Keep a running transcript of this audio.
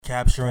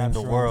Capturing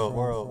the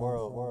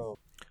world.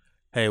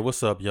 Hey,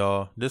 what's up,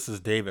 y'all? This is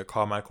David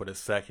Carmichael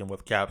II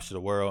with Capture the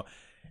World.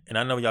 And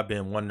I know y'all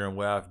been wondering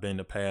where I've been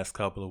the past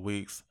couple of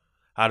weeks.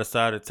 I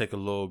decided to take a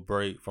little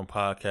break from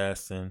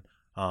podcasting.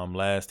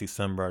 Last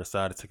December, I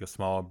decided to take a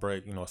small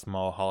break, a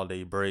small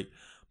holiday break.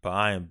 But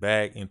I am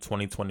back in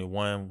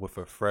 2021 with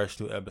a fresh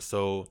new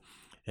episode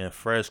and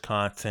fresh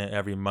content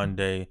every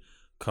Monday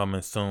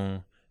coming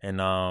soon.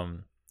 And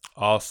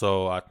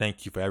also, I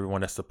thank you for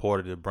everyone that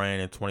supported the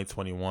brand in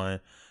 2021,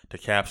 the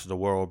Capture the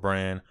World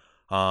brand.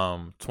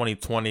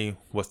 2020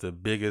 was the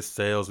biggest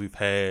sales we've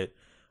had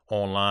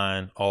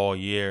online all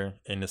year,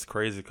 and it's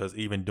crazy because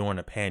even during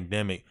the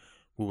pandemic,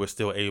 we were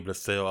still able to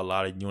sell a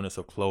lot of units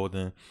of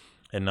clothing.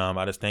 And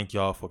I just thank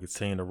y'all for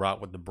continuing to rock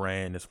with the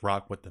brand, just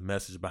rock with the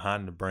message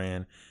behind the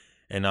brand.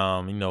 And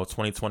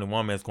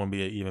 2021 man, is going to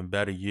be an even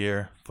better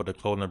year for the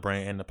clothing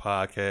brand and the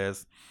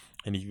podcast.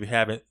 And if you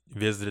haven't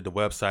visited the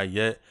website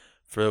yet,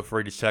 feel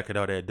free to check it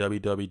out at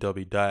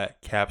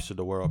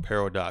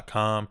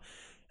www.capturetheworldapparel.com.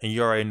 And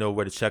you already know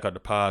where to check out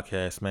the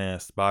podcast, man.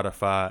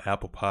 Spotify,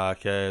 Apple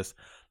Podcasts.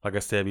 Like I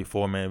said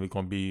before, man, we're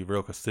going to be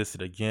real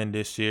consistent again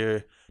this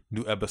year.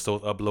 New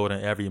episodes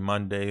uploading every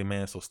Monday,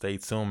 man. So stay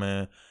tuned,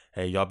 man.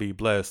 Hey, y'all be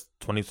blessed.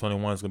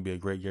 2021 is going to be a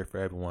great year for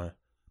everyone.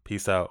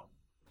 Peace out.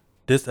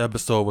 This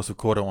episode was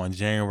recorded on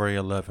January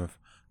 11th,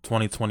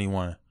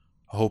 2021. I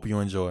hope you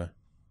enjoy.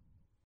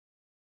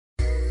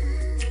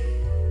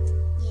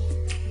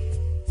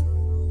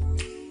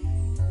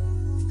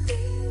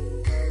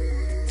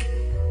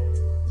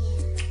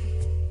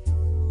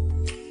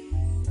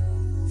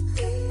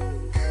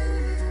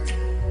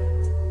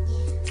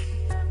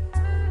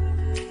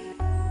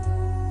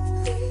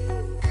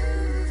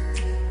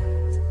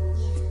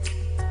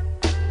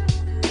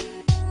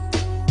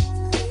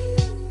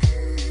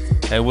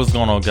 Hey, what's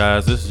going on,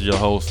 guys? This is your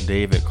host,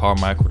 David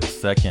Carmichael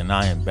II, and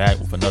I am back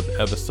with another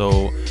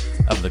episode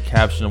of the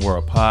Capture the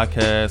World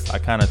podcast. I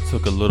kind of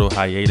took a little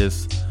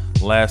hiatus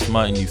last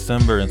month in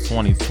December in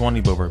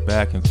 2020, but we're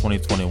back in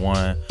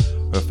 2021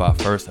 with our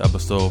first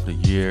episode of the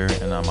year,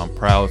 and I'm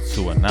proud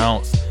to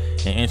announce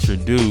and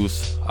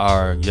introduce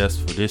our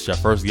guest for this year.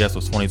 Our first guest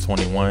was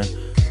 2021.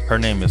 Her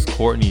name is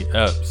Courtney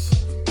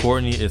Epps.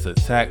 Courtney is a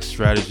tax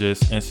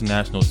strategist,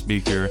 international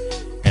speaker,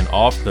 and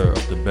author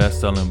of the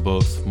best-selling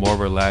books More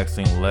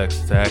Relaxing,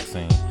 Less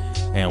Taxing,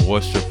 and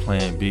What's Your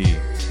Plan B,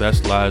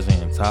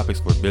 specializing in topics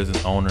for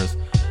business owners,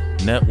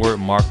 network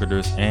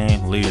marketers,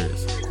 and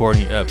leaders.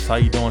 Courtney Epps, how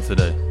you doing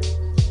today?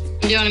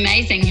 I'm doing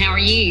amazing. How are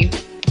you?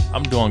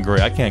 I'm doing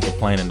great. I can't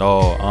complain at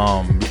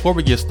all. Before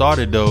we get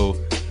started, though,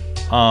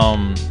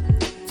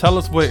 tell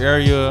us what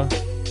area.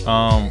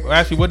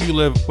 Actually, where do you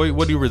live? Where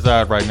do you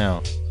reside right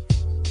now?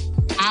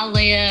 I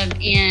live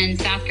in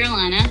South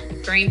Carolina,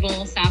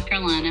 Greenville, South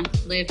Carolina.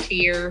 Lived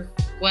here.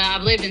 Well,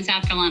 I've lived in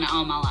South Carolina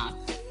all my life.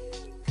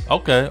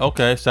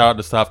 Okay. Shout out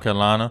to South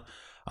Carolina.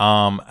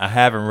 I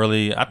haven't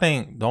really. I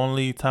think the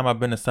only time I've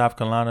been to South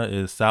Carolina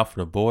is south of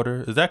the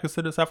border. Is that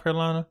considered South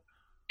Carolina?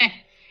 Yeah.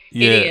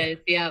 It is.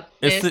 Yep.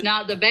 It's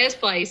not the best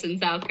place in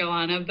South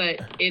Carolina, but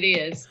it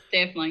is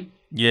definitely.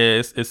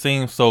 Yeah. It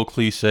seems so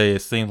cliche.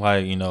 It seems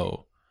like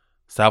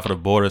south of the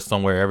border is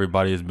somewhere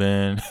everybody has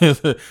been,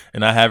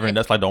 and I haven't.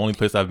 That's like the only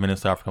place I've been in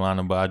South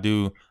Carolina. But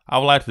I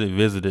would like to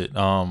visit it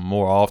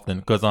more often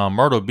because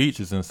Myrtle Beach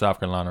is in South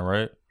Carolina,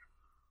 right?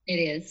 It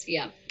is,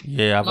 yeah.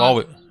 Yeah, I've Lots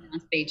always of really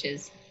nice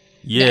beaches.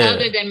 Yeah.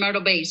 Other than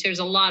Myrtle Beach, there's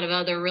a lot of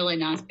other really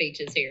nice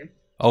beaches here.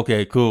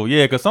 Okay, cool.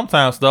 Yeah, because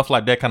sometimes stuff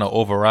like that kind of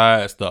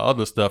overrides the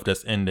other stuff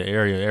that's in the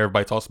area.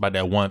 Everybody talks about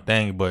that one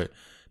thing, but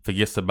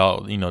forgets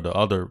about the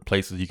other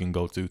places you can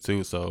go to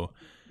too. So.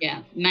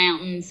 Yeah,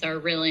 mountains are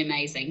really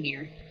amazing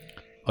here.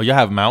 Oh, y'all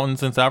have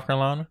mountains in South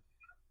Carolina?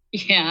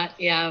 Yeah.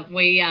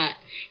 We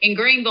in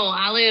Greenville.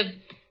 I live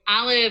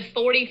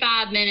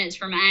 45 minutes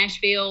from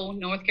Asheville,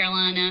 North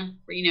Carolina.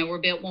 Where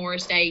Biltmore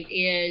Estate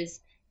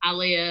is. I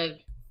live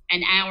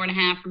an hour and a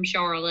half from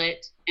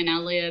Charlotte, and I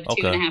live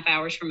 2.5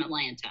 hours from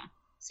Atlanta.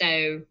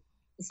 So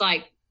it's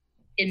like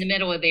in the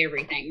middle of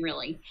everything,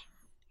 really.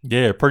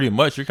 Yeah, pretty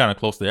much. You're kind of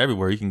close to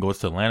everywhere. You can go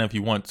to Atlanta if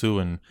you want to,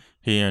 and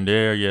here and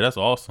there. Yeah, that's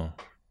awesome.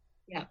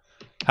 Yeah.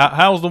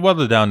 How's the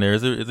weather down there?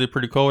 Is it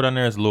pretty cold down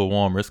there? It's a little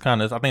warmer. It's I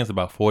think it's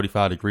about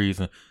 45 degrees.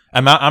 And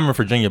I'm in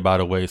Virginia, by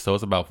the way, so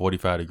it's about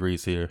 45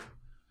 degrees here.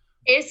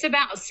 It's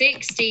about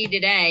 60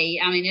 today.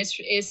 I mean, it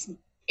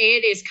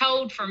is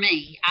cold for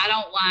me. I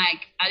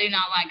do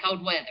not like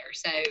cold weather.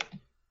 So.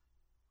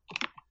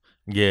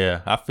 Yeah,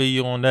 I feel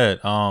you on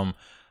that.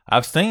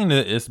 I've seen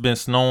it's been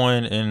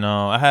snowing, and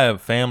I have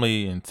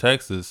family in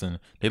Texas, and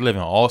they live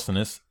in Austin.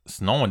 It's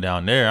snowing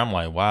down there. I'm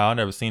like, wow, I've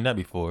never seen that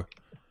before.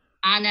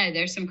 I know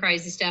there's some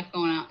crazy stuff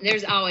going on.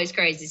 There's always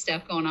crazy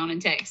stuff going on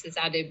in Texas,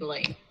 I do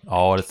believe.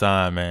 All the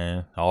time,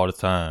 man. All the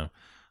time.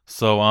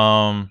 So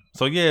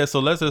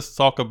let's just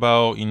talk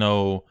about,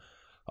 a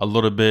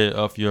little bit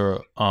of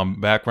your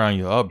background,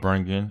 your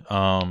upbringing,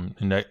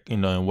 and that,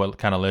 and what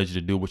kind of led you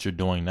to do what you're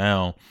doing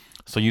now.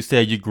 So you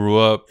said you grew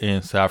up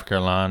in South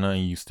Carolina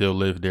and you still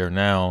live there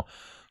now.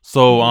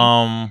 So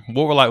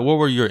what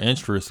were your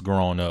interests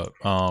growing up,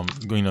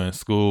 in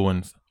school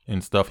and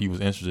and stuff you was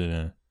interested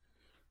in?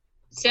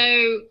 So,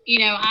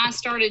 I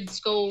started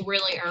school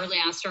really early.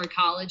 I started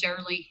college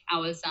early. I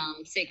was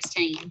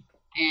 16, and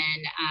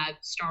I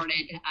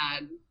started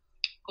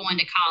going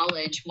to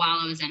college while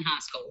I was in high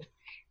school.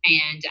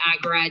 And I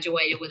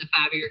graduated with a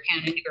 5-year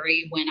accounting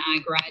degree. When I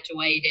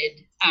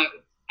graduated, I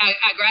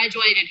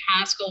graduated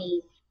high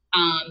school,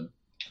 and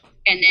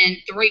then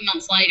 3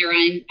 months later,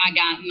 I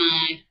got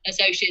my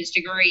associate's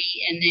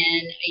degree, and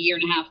then a year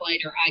and a half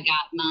later, I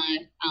got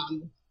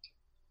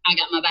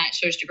my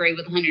bachelor's degree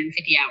with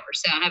 150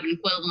 hours. So I have an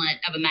equivalent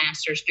of a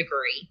master's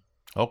degree.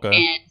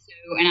 Okay.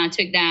 And I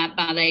took that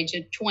by the age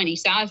of 20.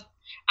 So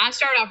I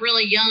started off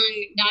really young,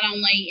 not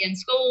only in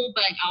school,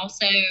 but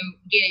also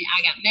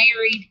I got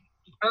married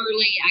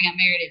early. I got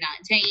married at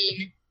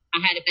 19. I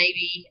had a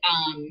baby,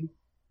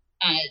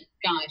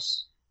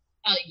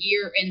 a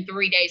year and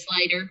 3 days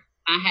later.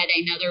 I had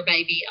another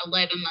baby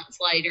 11 months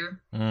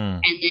later.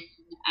 And then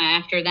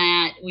after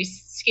that, we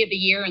skipped a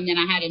year, and then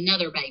I had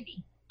another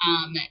baby.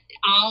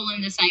 All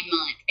in the same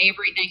month.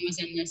 Everything was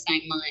in the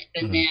same month.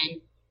 And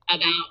then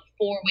about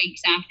 4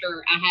 weeks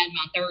after I had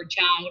my third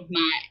child,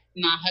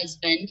 my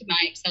husband, my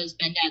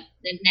ex-husband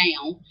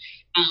now,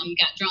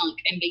 got drunk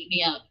and beat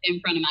me up in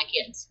front of my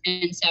kids.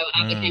 And so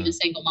I became a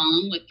single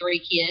mom with 3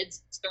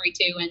 kids, 3,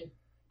 2, and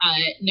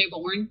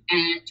newborn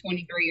at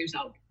 23 years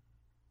old.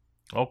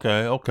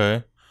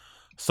 Okay.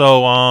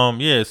 So,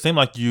 it seemed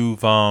like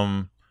you've,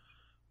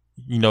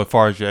 as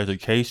far as your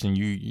education,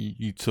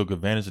 you took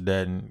advantage of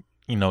that and,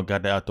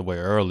 got that out the way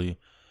early.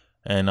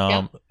 And,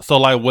 So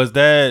like, was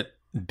that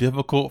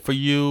difficult for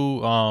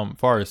you, as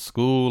far as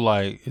school?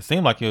 Like, it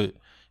seemed like you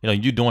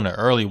doing it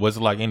early. Was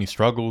it like any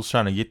struggles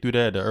trying to get through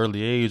that at the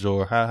early age,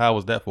 or how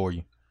was that for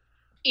you?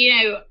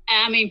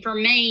 For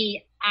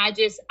me, I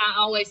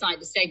always like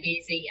to stay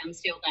busy. I'm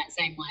still that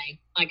same way.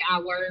 Like, I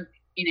work,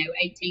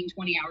 18,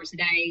 20 hours a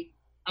day.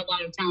 A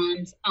lot of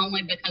times,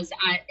 only because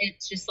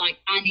it's just like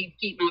I need to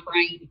keep my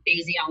brain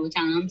busy all the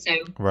time. So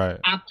right.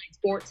 I played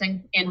sports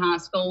in high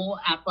school.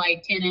 I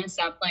played tennis.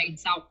 I played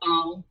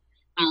softball.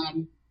 I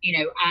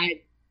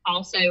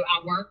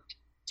worked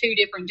 2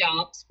 different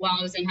jobs while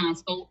I was in high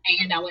school,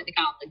 and I went to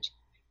college.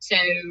 So,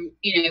 and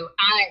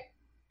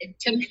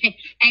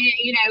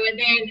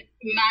then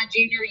my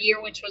junior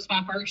year, which was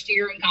my first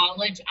year in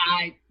college,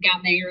 I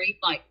got married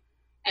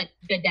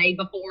the day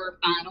before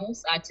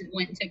finals. I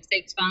went and took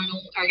 6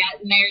 finals. I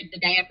got married the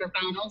day after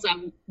finals. I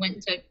went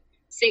and took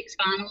 6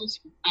 finals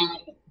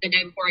the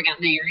day before I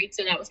got married.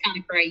 So that was kind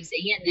of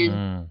crazy. And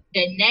then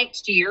the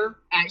next year,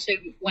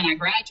 actually, when I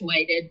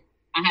graduated,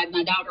 I had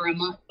my daughter a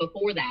month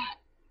before that.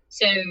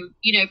 So,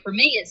 for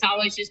me, it's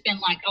always just been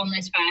like on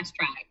this fast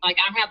track. Like,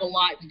 I have a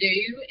lot to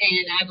do,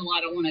 and I have a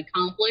lot I want to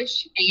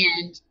accomplish.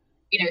 And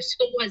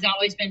school has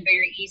always been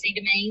very easy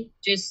to me.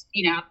 Just,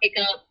 I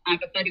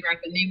have a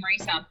photographic memory,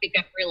 so I pick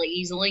up really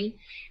easily.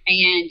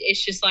 And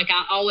it's just like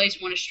I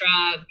always want to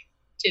strive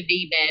to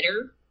be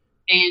better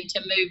and to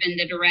move in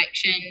the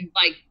direction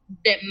like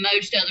that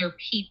most other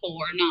people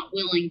are not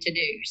willing to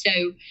do. So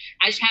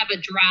I just have a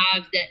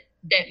drive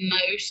that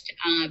most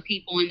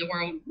people in the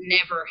world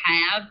never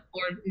have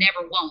or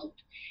never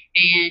won't.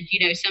 And,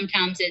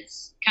 sometimes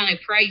it's kind of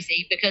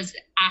crazy because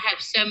I have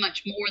so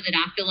much more that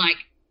I feel like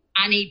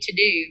I need to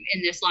do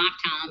in this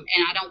lifetime,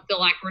 and I don't feel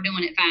like we're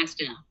doing it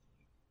fast enough.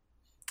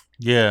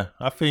 Yeah,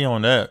 I feel you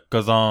on that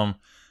because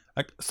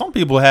some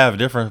people have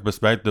different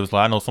perspectives.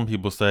 Like, I know some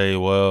people say,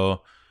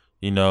 well,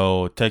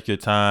 take your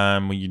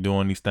time when you're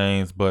doing these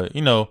things, but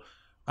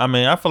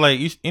I feel like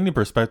any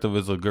perspective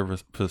is a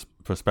good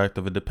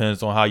perspective. It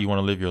depends on how you want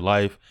to live your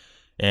life,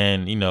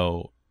 and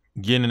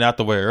getting it out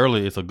the way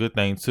early is a good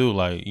thing too.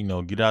 Like,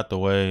 get out the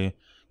way,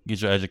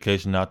 get your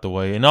education out the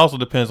way, and it also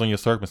depends on your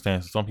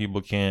circumstances. Some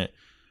people can't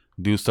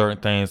do certain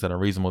things at a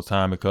reasonable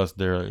time because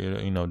their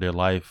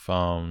life,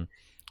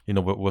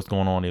 what's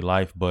going on in their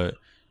life. But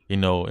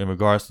in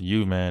regards to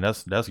you, man,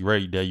 that's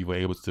great that you were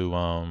able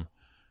to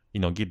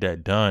get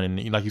that done.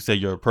 And like you said,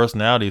 your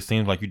personality, it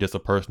seems like you're just a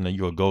person that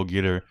you're a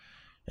go-getter,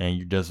 and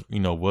you're just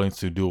willing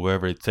to do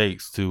whatever it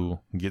takes to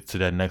get to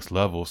that next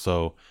level.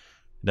 So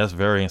that's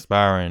very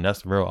inspiring.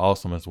 That's very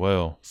awesome as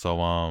well. So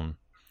and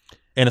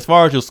as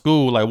far as your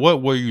school, like,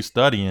 what were you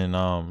studying?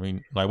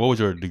 What was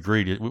your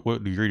degree?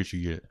 What degree did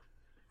you get?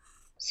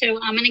 So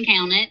I'm an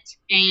accountant,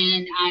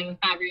 and I have a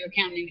 5-year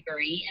accounting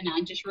degree, and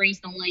I just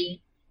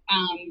recently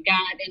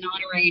got an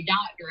honorary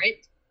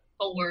doctorate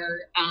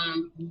for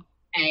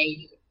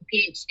a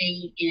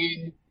PhD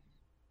in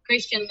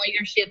Christian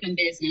leadership and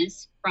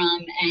business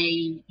from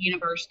a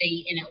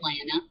university in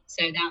Atlanta.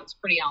 So that's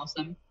pretty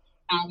awesome.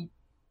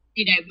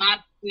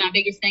 My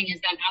biggest thing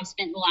is that I've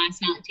spent the last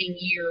 19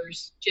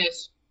 years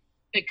just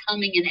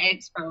becoming an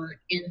expert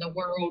in the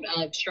world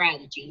of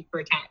strategy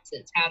for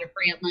taxes, how to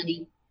free up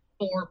money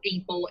for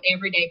people,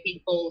 everyday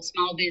people,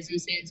 small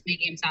businesses,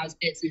 medium-sized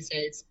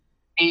businesses,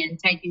 and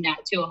taking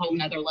that to a whole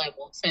nother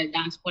level. So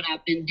that's what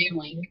I've been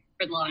doing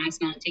for the last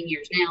 19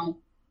 years. Now,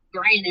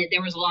 granted,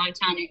 there was a lot of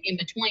time in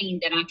between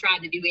that I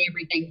tried to do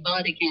everything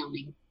but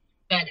accounting.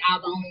 but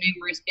I've owned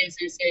numerous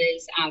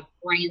businesses. I've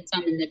ran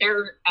some in the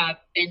dirt. I've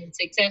been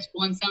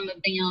successful in some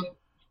of them.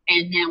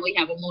 And now we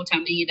have a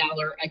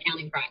multi-million-dollar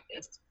accounting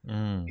practice.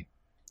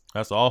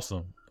 That's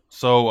awesome.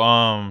 So,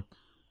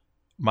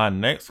 my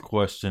next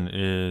question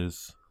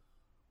is,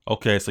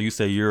 okay, so you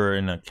say you're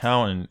an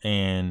accountant,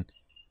 and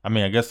I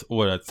mean, I guess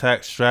what a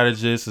tax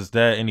strategist, is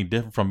that any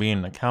different from being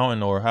an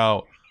accountant, or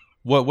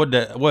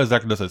what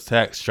exactly does a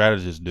tax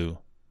strategist do?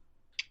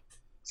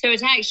 So a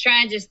tax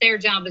strategist, their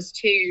job is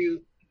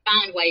to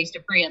find ways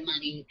to free up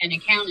money. An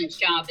accountant's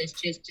job is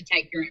just to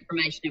take your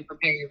information and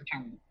prepare your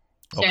return.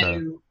 Okay. So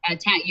you have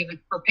a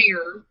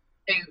preparer,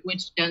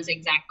 which does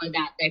exactly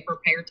that. They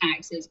prepare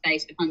taxes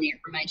based upon the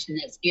information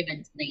that's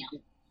given to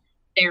them.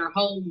 Their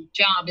whole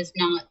job is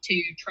not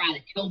to try to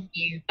help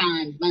you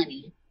find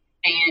money.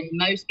 And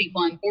most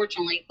people,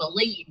 unfortunately,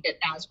 believe that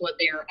that's what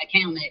their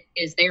accountant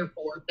is there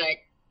for. But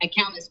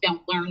accountants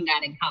don't learn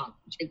that in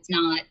college.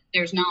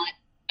 There's not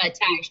a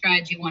tax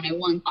strategy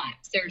 101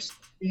 class. There's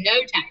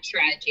no tax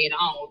strategy at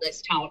all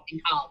that's taught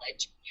in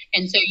college.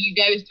 And so you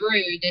go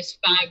through this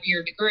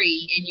 5-year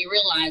degree and you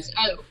realize,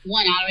 oh,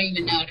 one, I don't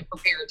even know how to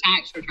prepare a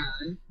tax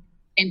return.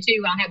 And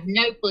two, I have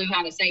no clue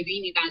how to save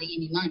anybody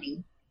any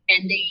money.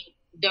 And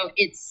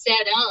it's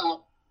set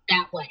up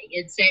that way.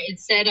 It's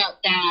set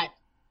up that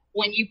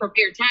when you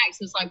prepare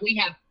taxes, like we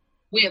have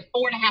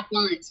 4.5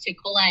 months to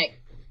collect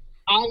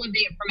all of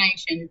the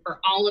information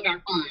for all of our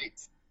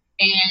clients.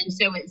 And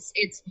so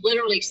it's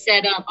literally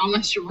set up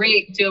almost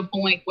rigged to a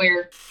point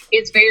where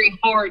it's very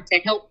hard to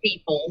help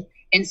people.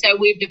 And so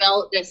we've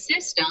developed a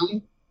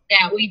system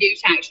that we do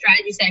tax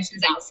strategy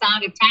sessions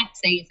outside of tax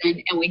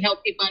season, and we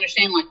help people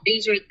understand, like,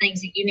 these are the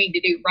things that you need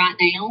to do right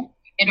now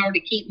in order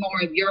to keep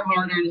more of your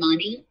hard-earned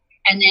money.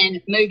 And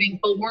then moving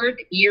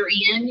forward, year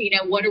in,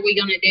 what are we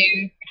going to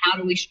do? How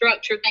do we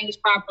structure things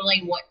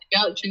properly? What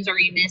deductions are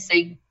you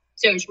missing?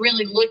 So it's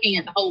really looking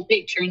at the whole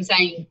picture and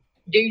saying,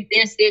 do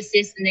this, this,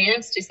 this, and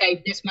this to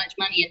save this much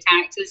money in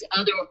taxes,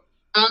 other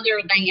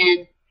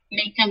than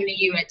me coming to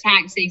you at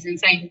tax season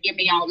saying, give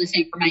me all this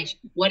information.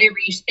 Whatever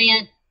you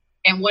spent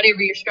and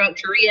whatever your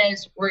structure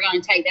is, we're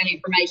going to take that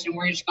information.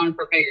 We're just going to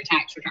prepare your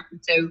tax return.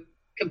 So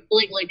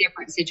completely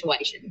different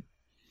situation.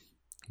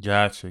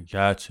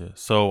 Gotcha.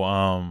 So,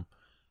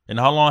 and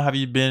how long have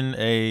you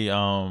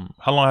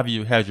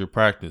had your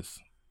practice?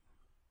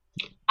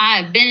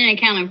 I've been an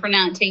accountant for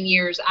 19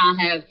 years. I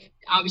have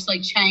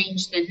obviously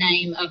changed the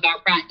name of our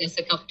practice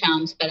a couple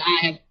times, but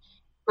I have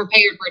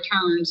prepared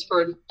returns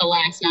for the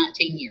last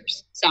 19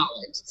 years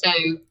solid. So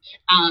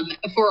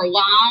for a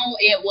while,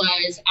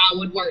 I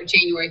would work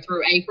January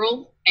through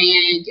April.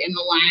 And in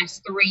the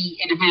last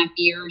 3.5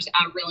 years,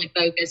 I really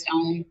focused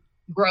on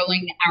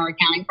growing our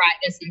accounting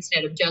practice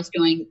instead of just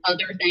doing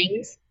other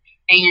things.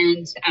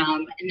 And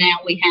now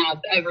we have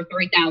over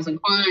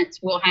 3,000 clients.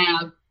 We'll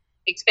have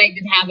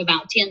expected to have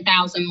about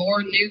 10,000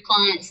 more new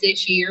clients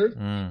this year.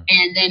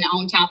 And then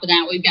on top of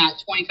that, we've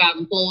got 25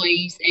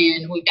 employees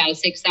and we've got a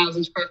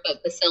 6,000 square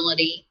foot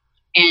facility.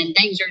 And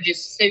things are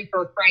just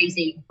super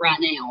crazy right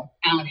now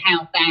on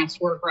how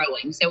fast we're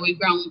growing. So we've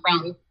grown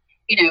from,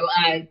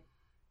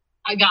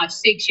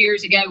 6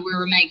 years ago, we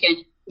were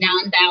making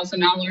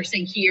 $9,000 a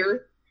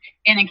year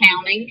in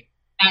accounting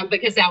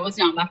because that was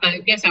not my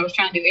focus. I was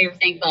trying to do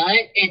everything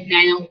but, and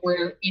now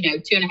we're,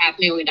 $2.5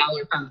 million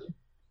firm.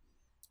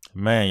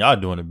 Man, y'all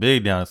doing it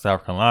big down in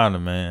South Carolina,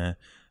 man.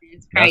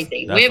 It's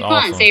crazy. We have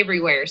clients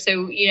everywhere.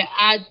 So,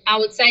 I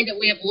would say that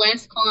we have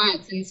less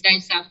clients in the state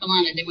of South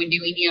Carolina than we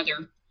do any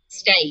other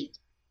state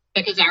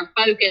because our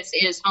focus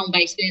is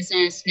home-based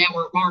business,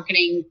 network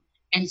marketing.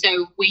 And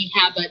so we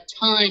have a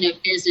ton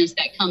of business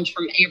that comes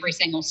from every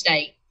single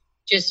state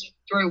just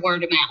through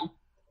word of mouth.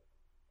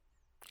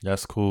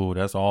 That's cool.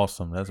 That's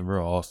awesome. That's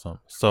real awesome.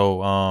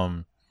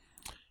 So,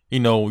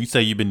 you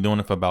say you've been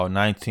doing it for about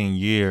 19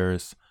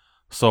 years.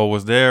 So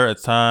was there a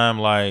time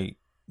like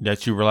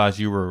that you realized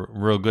you were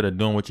real good at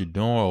doing what you're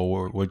doing,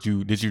 or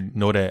did you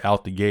know that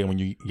out the gate when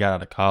you got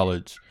out of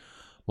college?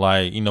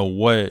 Like,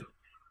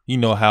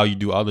 how you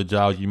do other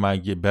jobs, you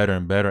might get better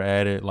and better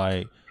at it.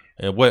 Like,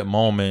 at what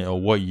moment or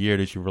what year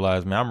did you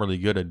realize, man, I'm really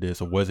good at this?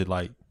 Or was it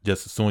like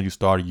just as soon as you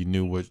started, you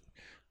knew what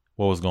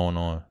was going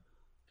on?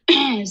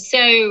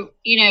 So,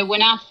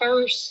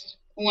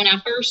 when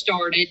I first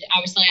started,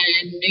 obviously I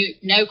had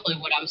no clue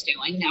what I was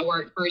doing. I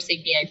worked for a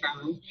CPA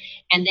firm.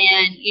 And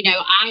then,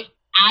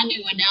 I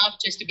knew enough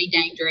just to be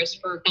dangerous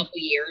for a couple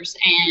of years.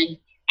 And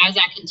as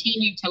I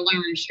continued to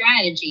learn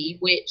strategy,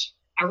 which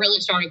I really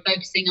started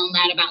focusing on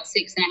that about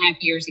 6.5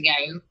 years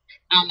ago,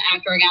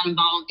 after I got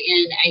involved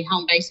in a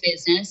home-based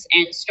business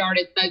and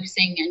started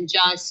focusing and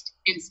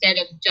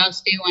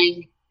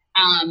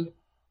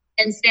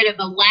instead of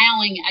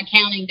allowing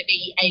accounting to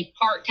be a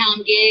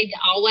part-time gig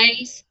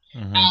always,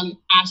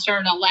 I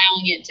started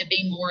allowing it to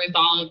be more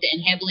involved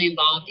and heavily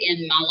involved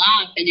in my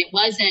life. And it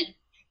wasn't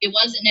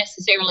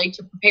necessarily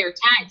to prepare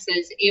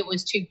taxes. It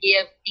was to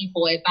give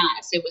people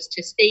advice. It was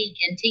to speak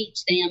and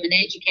teach them and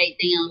educate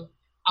them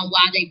on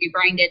why they'd be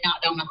brain dead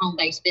not to own a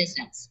home-based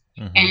business.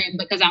 And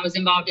because I was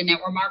involved in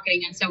network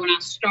marketing. And so when I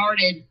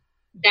started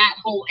that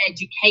whole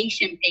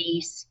education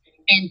piece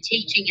and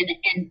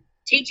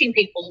teaching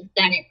people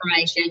that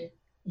information,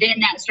 then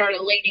that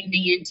started leading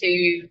me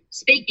into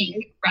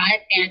speaking,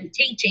 right, and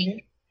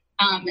teaching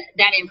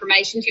that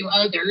information to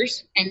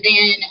others. And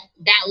then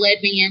that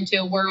led me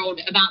into a world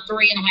about 3.5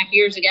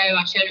 years ago.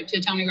 I showed up to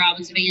a Tony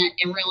Robbins event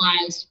and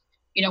realized,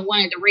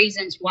 one of the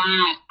reasons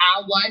why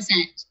I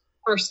wasn't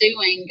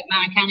pursuing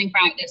my accounting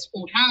practice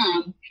full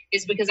time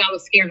is because I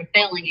was scared of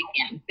failing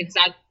again, because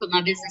I put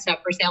my business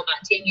up for sale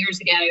about 10 years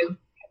ago,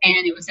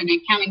 and it was an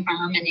accounting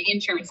firm and an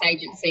insurance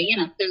agency,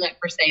 and I threw that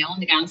for sale,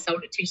 and the guy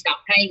sold it to stop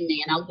paying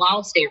me, and I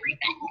lost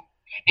everything.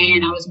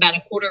 And I was about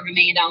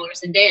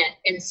 $250,000 in debt.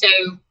 And so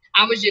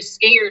I was just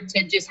scared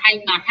to just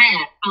hang my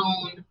hat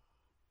on,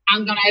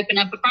 I'm going to open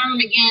up a firm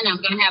again.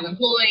 I'm going to have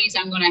employees.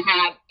 I'm going to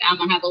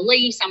have a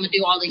lease. I'm going to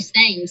do all these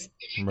things.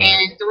 Right.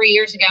 And 3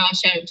 years ago, I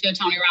showed up to a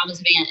Tony Robbins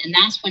event, and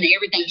that's when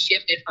everything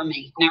shifted for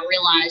me. And I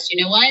realized,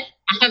 you know what?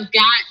 I've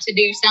got to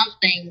do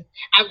something.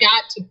 I've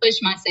got to push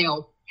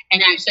myself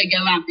and actually go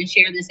out and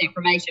share this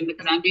information,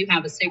 because I do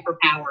have a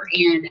superpower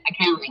in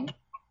accounting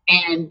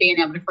and being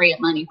able to free up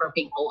money for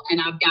people. And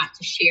I've got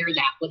to share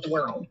that with the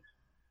world.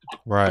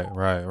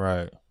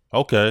 Right.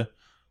 Okay.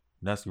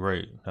 That's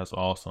great. That's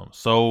awesome.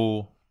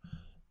 So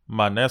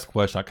my next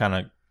question, I kind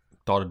of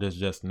thought of this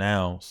just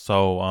now.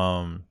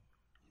 So,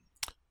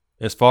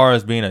 as far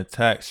as being a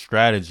tax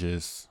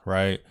strategist,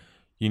 right,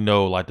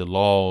 like the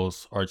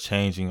laws are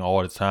changing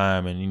all the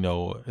time, and,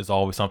 it's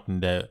always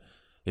something that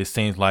it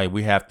seems like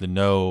we have to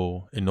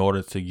know in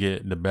order to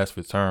get the best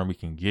return we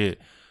can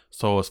get.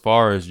 So as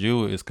far as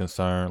you is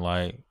concerned,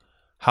 like,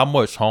 how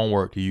much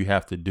homework do you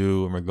have to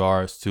do in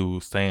regards to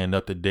staying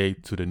up to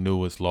date to the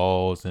newest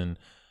laws and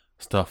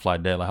stuff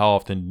like that? Like, how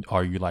often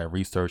are you like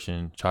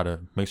researching, try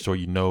to make sure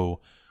you know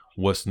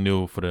what's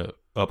new for the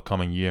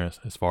upcoming year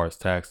as far as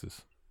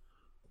taxes?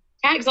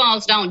 Tax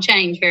laws don't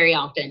change very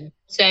often.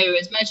 So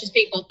as much as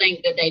people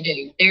think that they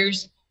do,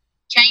 there's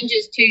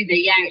changes to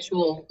the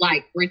actual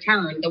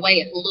return, the way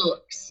it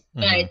looks.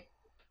 Mm-hmm.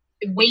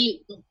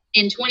 But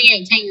in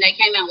 2018, they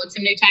came out with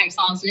some new tax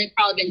laws, and it's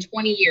probably been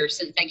 20 years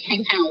since they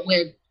came out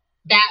with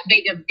that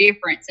big of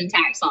difference in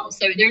tax laws.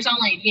 So there's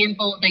only a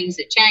handful of things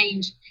that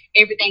change.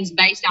 Everything's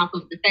based off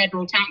of the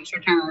federal tax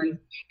return.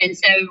 And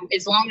so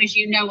as long as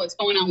you know what's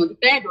going on with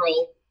the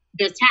federal,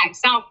 the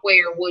tax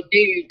software will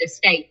do the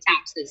state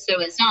taxes.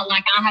 So it's not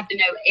like I have to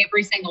know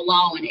every single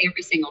law in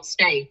every single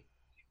state.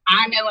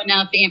 I know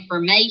enough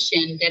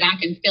information that I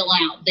can fill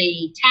out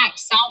the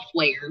tax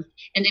software,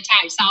 and the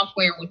tax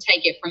software will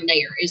take it from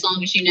there, as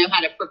long as you know how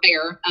to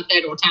prepare a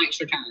federal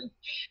tax return.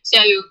 So,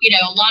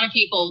 a lot of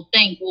people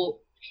think, well,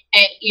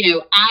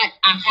 I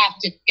have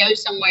to go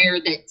somewhere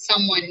that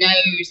someone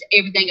knows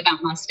everything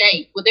about my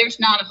state. Well, there's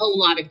not a whole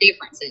lot of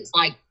differences.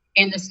 Like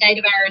in the state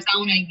of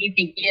Arizona, you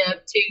can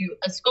give to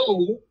a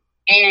school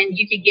and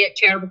you can get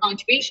charitable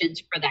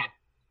contributions for that.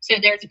 So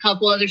there's a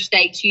couple other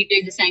states you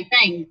do the same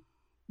thing.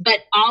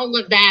 But all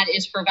of that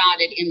is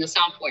provided in the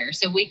software.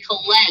 So we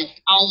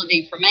collect all of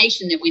the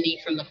information that we need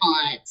from the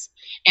clients.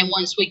 And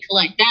once we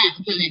collect that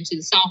and put it into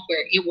the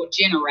software, it will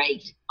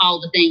generate all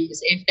the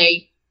things if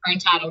they are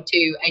entitled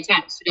to a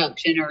tax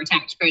deduction or a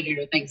tax credit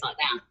or things like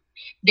that.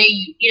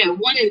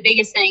 One of the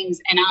biggest things,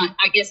 and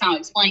I guess I'll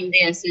explain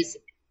this, is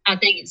I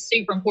think it's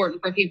super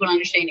important for people to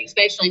understand,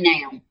 especially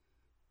now,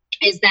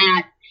 is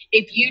that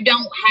if you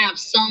don't have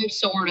some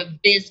sort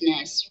of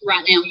business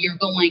right now, you're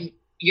going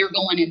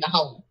in the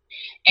hole.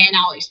 And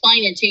I'll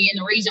explain it to you.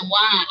 And the reason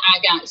why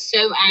I got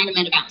so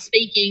adamant about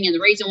speaking, and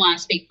the reason why I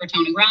speak for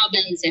Tony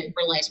Robbins and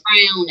for Les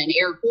Brown and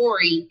Eric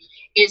Worre,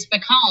 is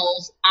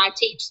because I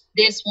teach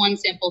this one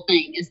simple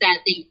thing, is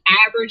that the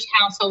average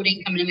household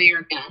income in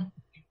America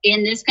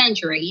in this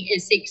country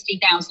is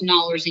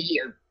 $60,000 a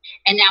year.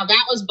 And now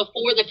that was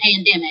before the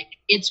pandemic.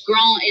 It's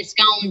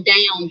gone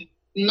down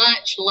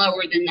much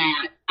lower than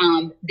that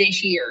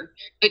this year,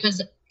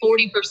 because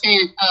 40%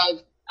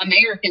 of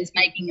Americans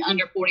making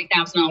under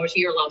 $40,000 a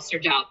year lost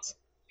their jobs.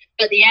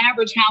 But the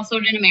average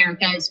household in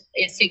America is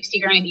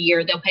 $60,000 a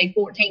year. They'll pay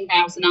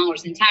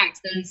 $14,000 in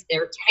taxes.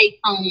 Their take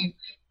home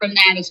from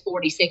that is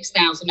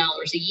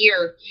 $46,000 a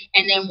year.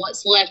 And then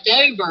what's left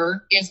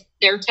over is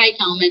their take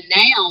home. And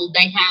now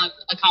they have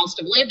a cost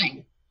of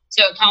living.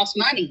 So it costs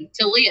money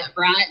to live,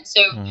 right?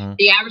 So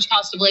the average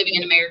cost of living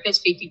in America is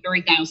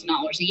 $53,000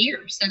 a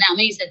year. So that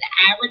means that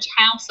the average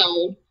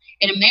household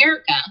in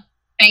America,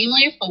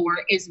 family of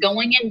four, is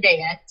going in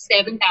debt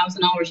 $7,000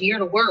 a year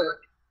to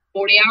work,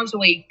 40 hours a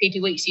week,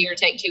 50 weeks a year,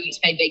 take 2 weeks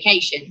paid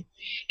vacation.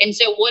 And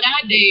so what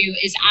I do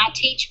is I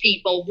teach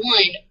people,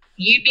 one,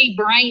 you be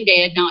brain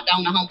dead not to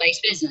own a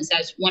home-based business.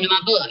 That's one of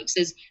my books,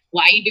 is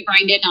Why You Be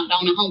Brain Dead Not to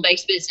Own a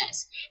Home-Based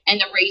Business. And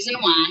the reason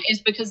why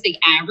is because the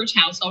average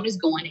household is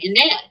going in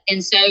debt.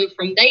 And so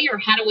from there,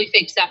 how do we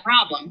fix that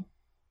problem?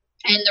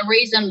 And the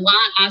reason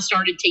why I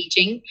started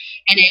teaching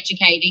and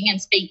educating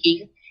and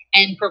speaking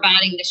and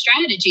providing the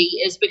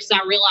strategy is because I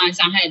realized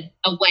I had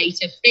a way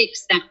to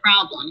fix that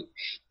problem.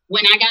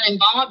 When I got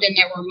involved in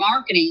network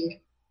marketing,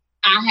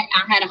 I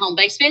had a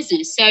home-based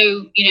business. So,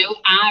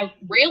 I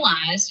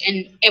realized,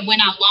 and when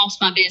I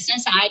lost my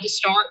business, I had to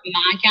start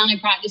my accounting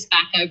practice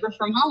back over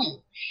from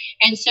home.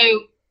 And so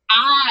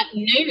I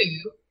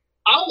knew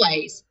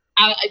always,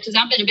 because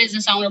I've been a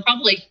business owner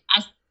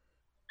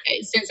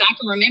since I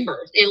can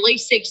remember, at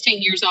least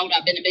 16 years old,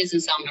 I've been a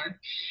business owner.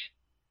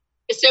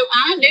 So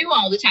I knew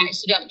all the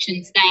tax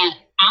deductions that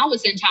I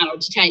was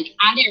entitled to take.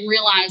 I didn't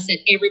realize that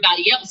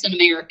everybody else in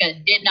America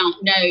did not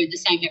know the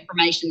same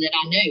information that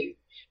I knew,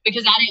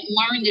 because I didn't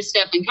learn this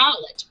stuff in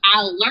college.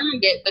 I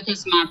learned it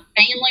because my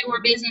family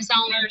were business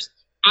owners.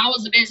 I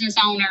was a business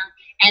owner,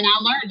 and I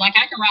learned, like,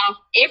 I can write off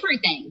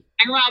everything.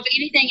 I can write off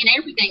anything and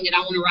everything that I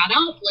want to write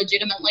off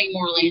legitimately,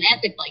 morally, and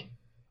ethically.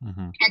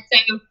 Mm-hmm. And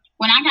so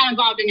when I got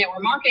involved in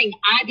network marketing,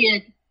 I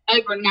did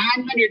over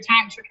 900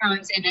 tax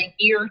returns in a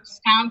year's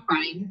time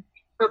frame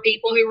for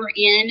people who were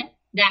in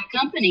that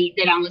company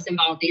that I was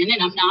involved in.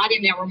 And I'm not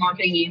in network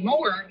marketing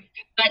anymore,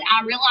 but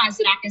I realized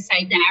that I can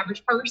save the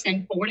average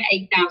person $4,000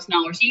 to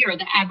 $8,000 a year,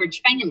 the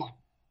average family.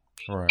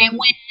 Right. And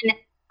when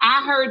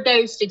I heard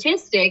those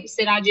statistics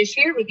that I just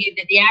shared with you,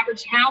 that the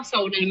average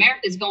household in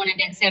America is going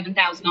into $7,000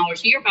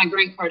 a year by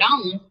Grant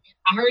Cardone,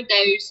 I heard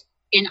those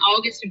in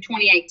August of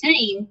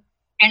 2018.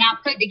 And I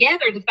put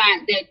together the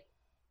fact that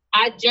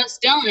I'd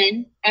just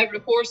done, over the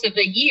course of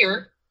a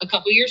year, a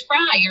couple years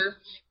prior,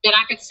 that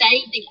I could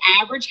save the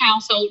average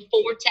household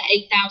 $4,000 to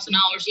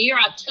 $8,000 a year.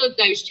 I took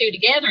those two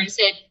together and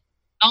said,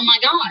 oh my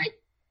God,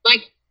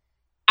 like,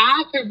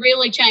 I could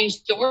really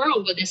change the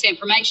world with this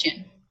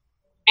information.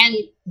 And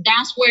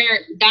that's where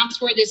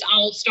this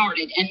all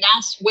started. And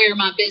that's where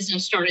my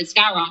business started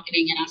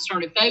skyrocketing. And I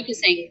started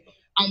focusing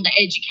on the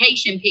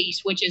education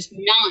piece, which is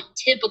not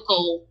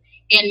typical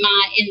in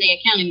the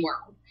accounting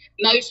world.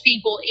 Most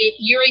people,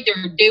 you're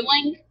either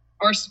doing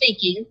or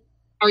speaking,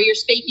 or you're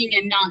speaking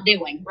and not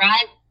doing,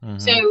 right? Mm-hmm.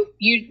 So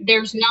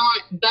there's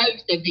not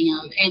both of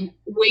them. And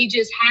we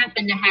just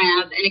happen to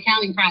have an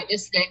accounting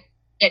practice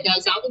that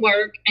does all the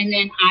work, and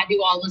then I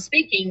do all the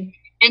speaking.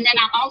 And then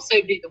I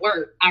also do the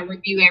work. I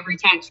review every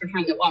tax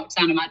return that walks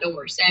out of my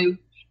door. So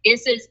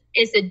it's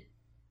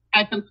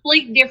a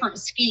complete different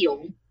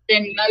skill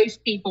than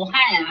most people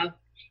have.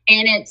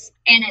 And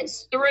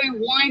it's through,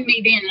 one,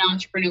 me being an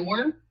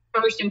entrepreneur,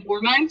 first and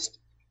foremost,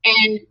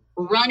 and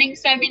running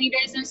so many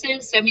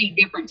businesses, so many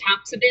different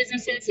types of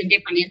businesses in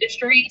different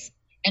industries,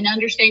 and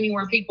understanding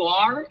where people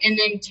are. And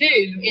then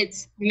two,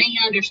 it's me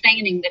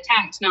understanding the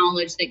tax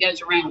knowledge that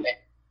goes around it.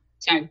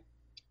 So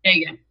there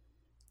you go.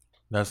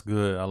 That's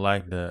good. I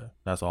like that.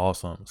 That's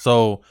awesome.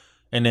 So,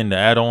 and then to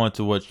add on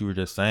to what you were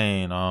just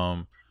saying,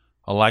 I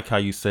like how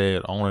you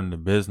said owning the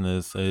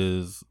business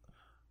is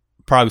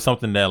probably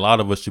something that a lot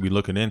of us should be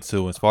looking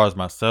into. As far as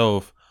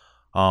myself,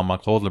 my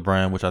clothing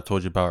brand, which I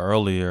told you about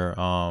earlier,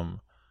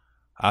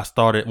 I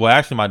started, well,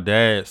 actually my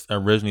dad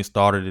originally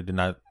started it, and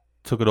I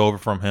took it over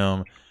from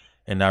him,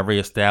 and I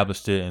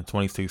reestablished it in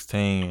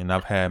 2016, and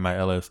I've had my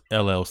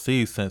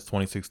LLC since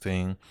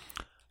 2016.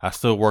 I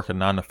still work a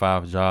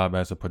 9-to-5 job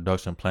as a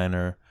production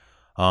planner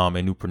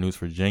in Newport News,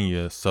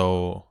 Virginia.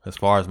 So as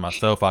far as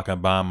myself, I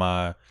combine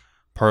my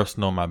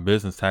personal, my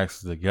business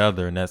taxes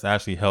together, and that's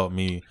actually helped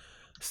me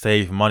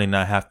save money,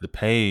 not have to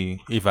pay.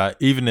 If I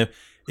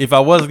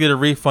was to get a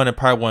refund, it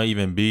probably wouldn't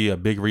even be a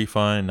big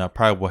refund, and I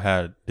probably would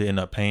have to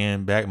end up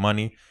paying back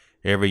money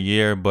every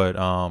year. But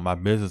my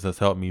business has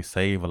helped me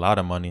save a lot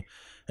of money,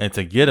 and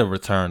to get a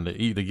return,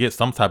 to get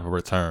some type of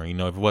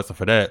return. If it wasn't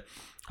for that,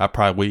 I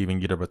probably wouldn't even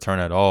get a return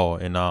at all.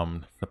 And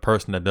the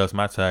person that does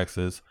my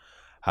taxes,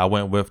 I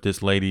went with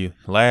this lady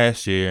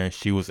last year, and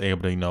she was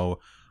able to,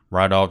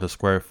 write off the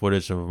square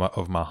footage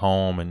of my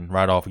home and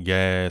write off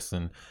gas.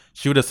 And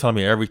she would just tell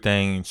me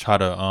everything,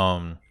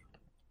 trying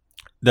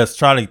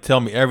to tell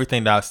me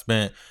everything that I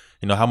spent.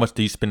 How much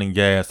do you spend in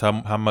gas?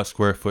 How much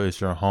square foot is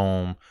your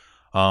home?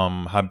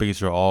 How big is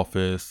your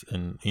office?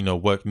 And,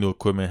 what new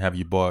equipment have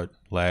you bought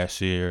last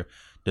year?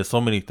 There's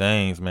so many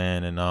things,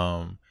 man.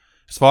 And,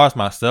 as far as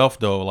myself,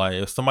 though, like,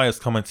 if somebody is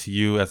coming to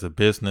you as a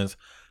business,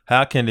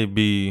 how can they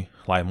be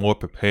like more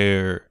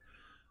prepared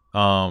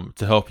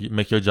to help you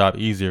make your job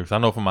easier? Because I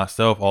know for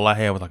myself, all I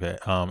had was like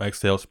a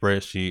Excel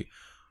spreadsheet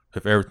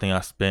with everything I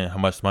spent, how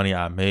much money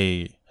I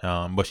made.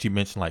 But she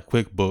mentioned like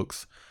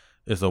QuickBooks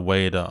is a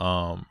way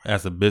to,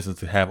 as a business,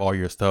 to have all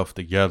your stuff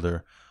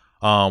together.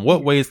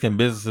 What ways can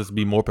businesses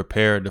be more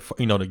prepared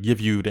to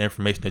give you the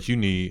information that you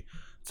need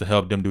to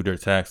help them do their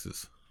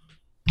taxes?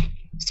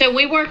 So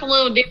we work a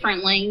little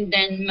differently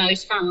than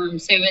most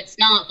firms. So it's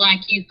not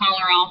like you call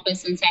our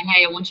office and say,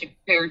 hey, I want you to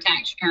prepare a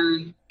tax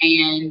return,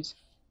 and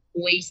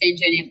we send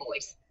you an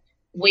invoice.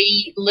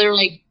 We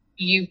literally,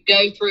 you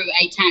go through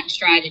a tax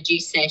strategy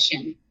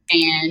session,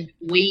 and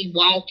we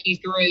walk you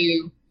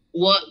through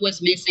what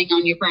was missing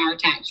on your prior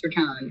tax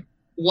return,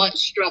 what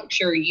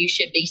structure you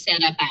should be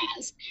set up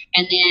as,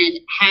 and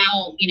then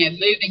how,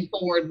 moving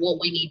forward, what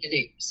we need to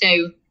do.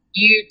 So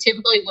you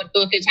typically would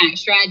book a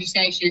tax strategy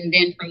session.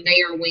 Then from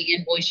there, we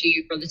invoice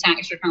you for the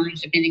tax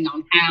returns, depending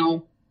on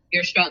how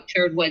you're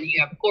structured, whether you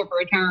have a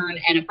corporate return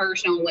and a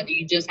personal, whether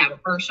you just have a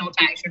personal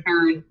tax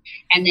return.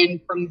 And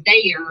then from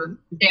there,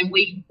 then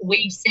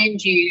we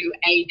send you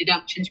a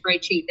deduction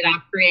spreadsheet that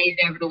I've created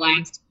over the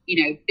last,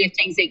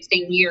 15,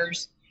 16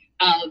 years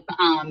of,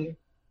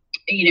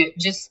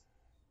 just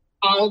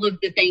all of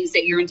the things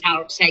that you're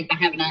entitled to take by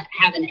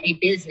having a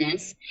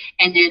business.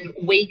 And then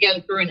we go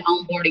through an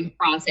onboarding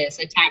process,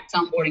 a tax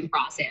onboarding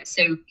process.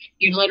 So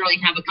you literally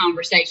have a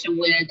conversation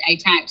with a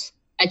tax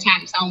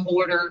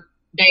onboarder.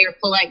 They are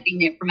collecting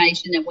the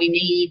information that we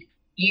need.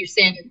 You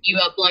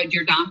upload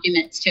your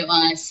documents to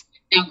us.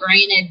 Now,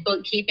 granted,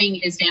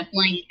 bookkeeping is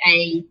definitely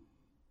a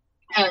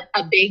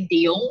big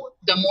deal.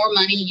 The more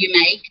money you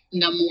make,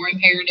 the more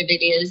imperative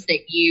it is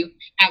that you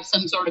have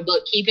some sort of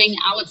bookkeeping.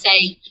 I would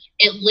say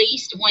at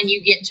least when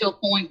you get to a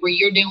point where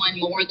you're doing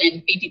more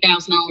than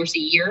 $50,000 a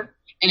year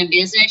in a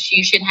business,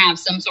 you should have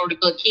some sort of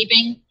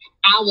bookkeeping.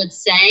 I would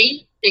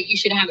say that you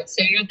should have it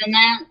sooner than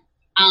that.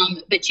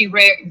 But you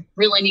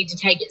really need to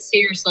take it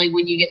seriously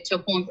when you get to a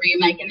point where you're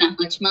making that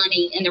much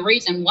money. And the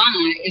reason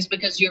why is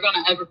because you're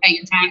going to overpay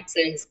in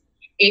taxes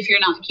if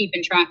you're not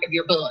keeping track of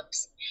your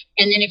books.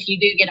 And then if you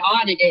do get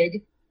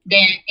audited,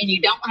 and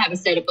you don't have a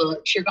set of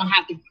books, you're going to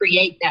have to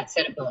create that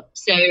set of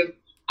books. So,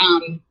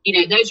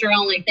 those are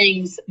only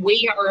things.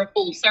 We are a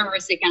full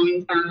service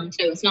accounting firm.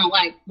 So it's not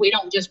like we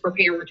don't just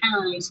prepare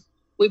returns.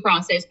 We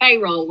process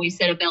payroll. We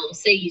set up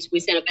LLCs. We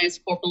set up S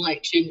Corp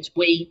elections.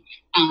 We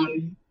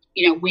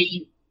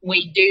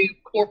do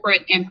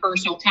corporate and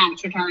personal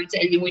tax returns,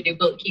 and then we do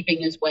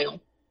bookkeeping as well.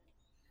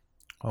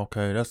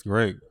 Okay, that's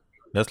great.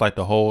 That's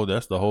the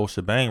whole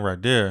shebang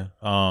right there.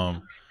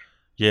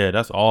 Yeah,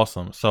 that's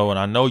awesome. So, and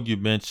I know you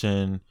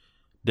mentioned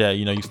that,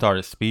 you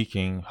started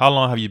speaking. How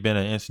long have you been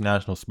an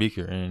international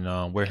speaker,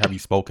 and where have you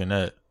spoken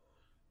at?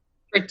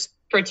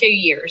 For 2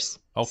 years.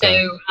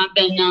 Okay. So I've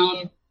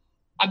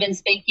been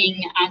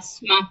speaking.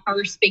 My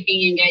first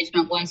speaking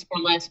engagement was for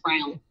Les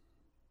Brown.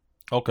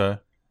 Okay.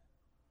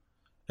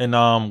 And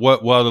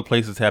what other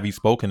places have you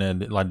spoken in?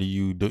 Like, do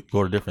you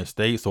go to different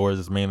states, or is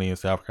this mainly in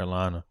South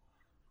Carolina?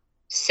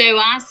 So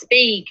I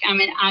speak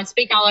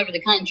all over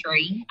the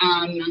country.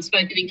 I've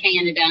spoken in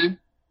Canada.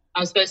 I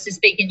was supposed to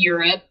speak in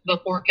Europe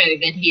before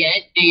COVID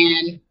hit,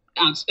 and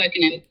I've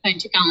spoken in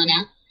Punta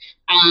Cana,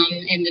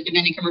 in the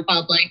Dominican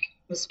Republic.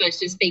 I was supposed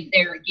to speak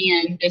there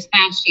again this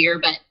past year,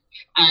 but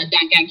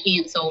that got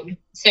canceled.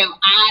 So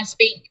I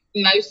speak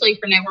mostly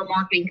for network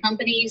marketing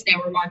companies,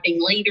 network marketing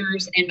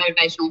leaders, and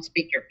motivational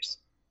speakers.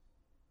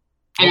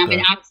 And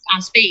okay. I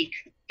speak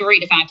 3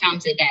 to 5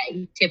 times a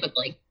day,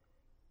 typically,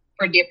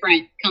 for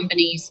different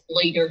companies,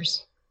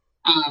 leaders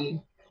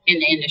in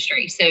the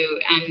industry. So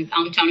I'm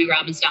on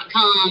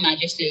TonyRobbins.com. I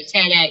just did a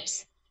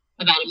TEDx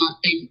about a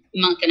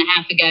month and a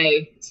half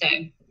ago. So.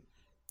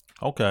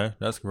 Okay,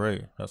 that's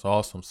great. That's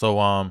awesome.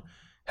 So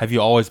have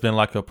you always been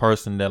like a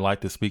person that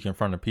liked to speak in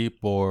front of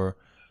people, or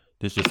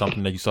this is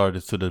something that you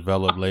started to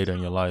develop later in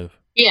your life?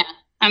 Yeah.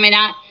 I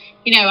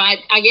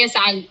guess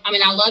I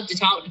love to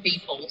talk to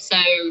people. So,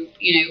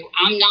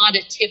 I'm not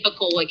a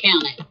typical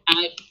accountant.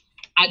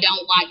 I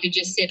don't like to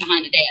just sit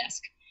behind a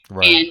desk.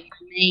 Right. And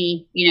for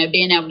me,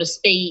 being able to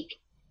speak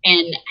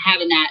and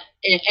having that,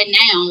 and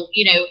now,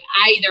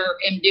 I either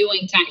am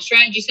doing tax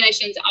strategy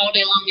sessions all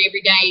day long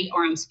every day,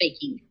 or I'm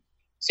speaking.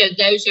 So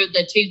those are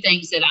the 2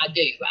 things that I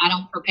do. I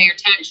don't prepare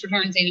tax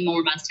returns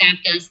anymore. My staff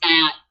does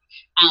that.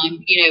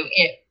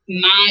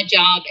 My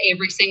job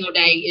every single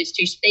day is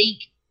to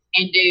speak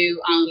and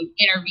do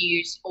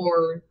interviews,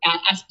 or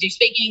I do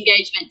speaking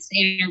engagements,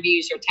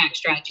 interviews, or tax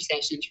strategy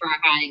sessions for our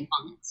high-end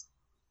clients.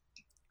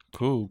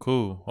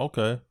 Cool.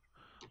 Okay.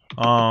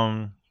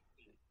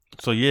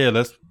 So yeah,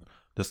 let's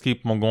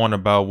keep on going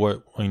about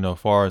what, as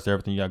far as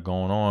everything you got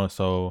going on.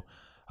 So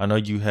I know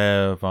you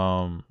have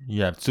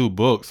 2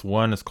 books.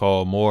 One is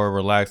called More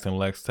Relaxed and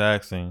Less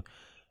Taxing,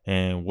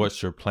 and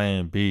What's Your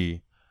Plan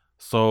B?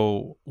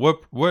 So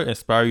what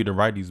inspired you to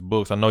write these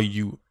books? I know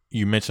you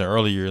mentioned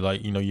earlier,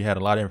 like, you had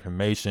a lot of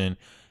information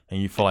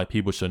and you feel like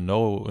people should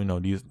know,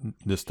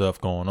 this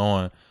stuff going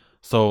on.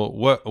 So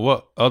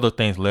what other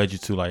things led you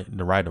to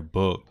to write a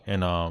book,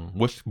 and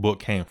which book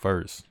came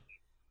first?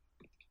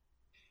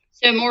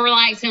 So More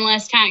Relaxed and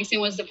Less Taxing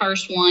was the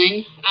first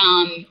one.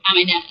 I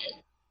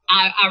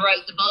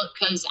wrote the book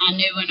because I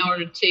knew in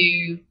order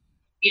to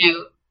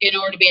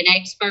be an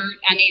expert,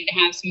 I needed to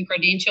have some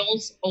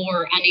credentials,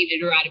 or I needed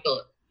to write a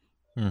book.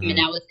 Mm-hmm.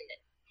 That was it.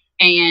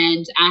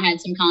 And I had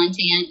some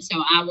content,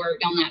 so I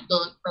worked on that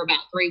book for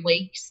about 3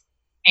 weeks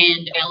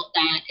and developed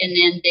that. And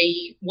then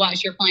the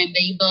What's Your Plan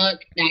B book,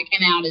 that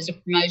came out as a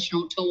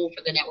promotional tool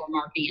for the network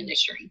marketing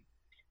industry.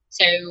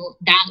 So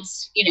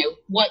that's,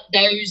 what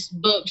those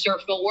books are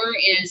for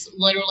is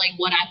literally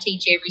what I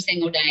teach every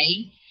single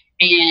day,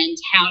 and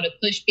how to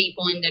push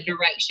people in the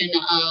direction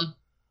of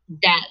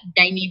that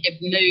they need to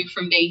move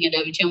from being a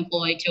W-2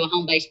 employee to a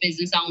home-based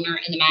business owner,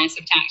 and the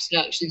massive tax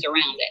deductions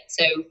around it.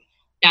 So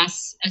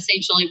that's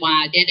essentially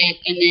why I did it.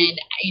 And then,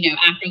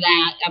 after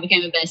that, I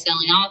became a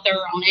best-selling author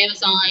on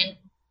Amazon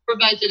for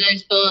both of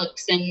those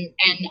books, and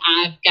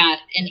I've got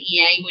an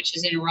EA, which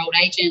is an enrolled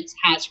agent,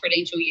 highest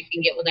credential you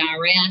can get with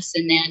IRS,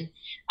 and then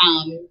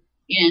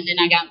and then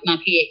I got my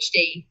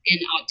PhD in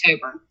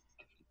October.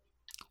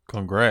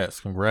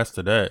 Congrats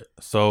to that.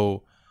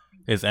 So,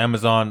 is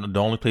Amazon the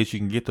only place you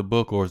can get the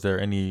book, or is there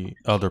any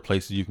other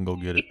places you can go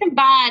get it? You can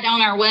buy it on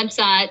our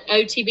website,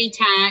 OTB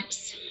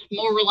Tax,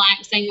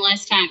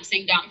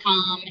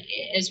 morerelaxing.com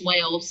as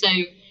well. So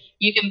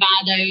you can buy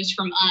those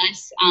from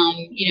us.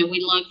 We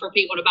love for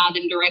people to buy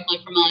them directly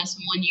from us.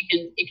 And one, you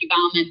can, if you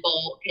buy them in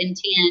bulk, and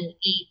 10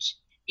 each,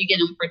 you get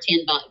them for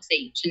 $10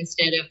 each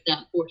instead of the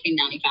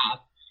 $14.95.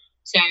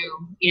 So,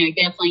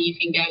 definitely you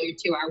can go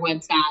to our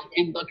website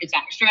and book a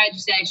tax strategy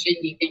session.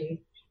 You can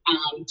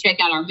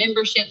check out our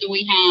membership that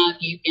we have.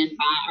 You can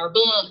buy our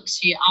books,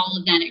 all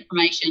of that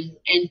information,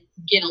 and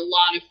get a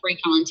lot of free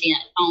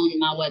content on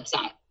my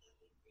website.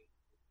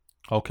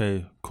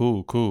 Okay,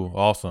 cool,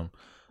 awesome.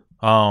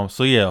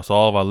 So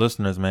all of our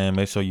listeners, man,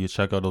 make sure you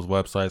check out those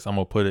websites. I'm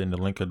gonna put it in the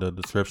link of the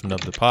description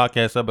of the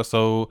podcast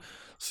episode,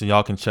 so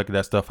y'all can check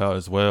that stuff out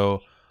as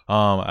well.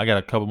 I got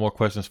a couple more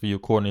questions for you,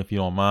 Courtney, if you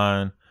don't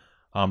mind.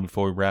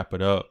 Before we wrap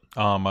it up,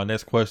 my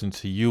next question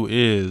to you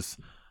is,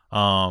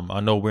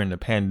 I know we're in the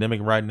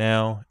pandemic right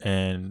now,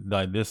 and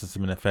like this has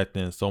been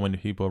affecting so many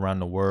people around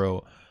the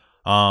world.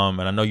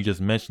 And I know you just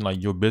mentioned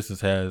like your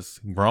business has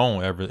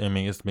grown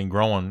it's been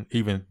growing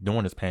even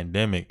during this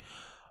pandemic.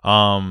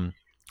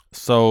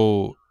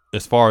 So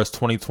as far as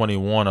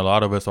 2021, a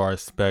lot of us are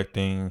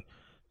expecting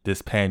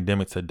this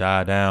pandemic to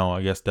die down.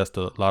 I guess that's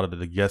a lot of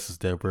the guesses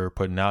that we're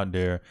putting out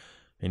there.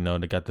 They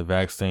got the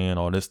vaccine,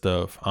 all this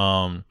stuff.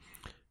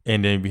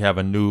 And then we have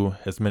a new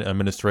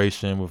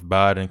administration with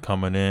Biden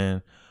coming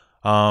in.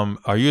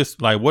 Are you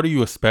what are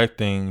you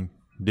expecting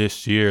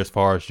this year as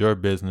far as your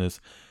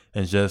business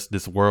and just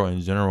this world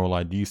in general?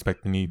 Like, do you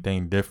expect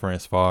anything different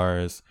as far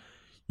as,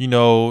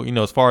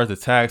 as far as the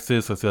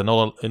taxes? Because I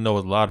know a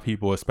lot of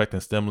people are expecting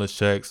stimulus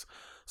checks.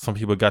 Some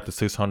people got the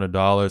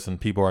 $600, and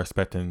people are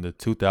expecting the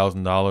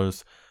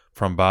 $2,000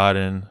 from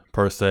Biden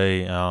per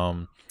se.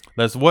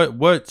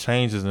 What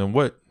changes and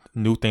what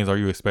new things are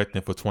you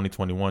expecting for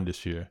 2021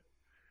 this year?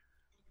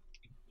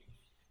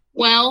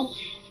 Well,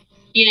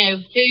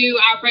 who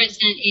our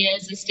president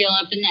is still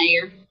up in the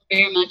air,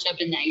 very much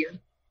up in the air.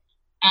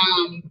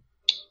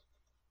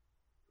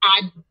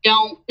 I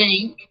don't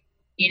think,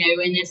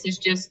 and this is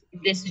just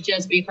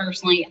me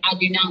personally, I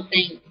do not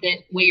think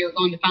that we are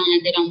going to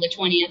find that on the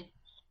 20th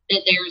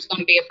that there is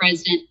going to be a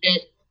president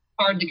that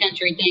part of the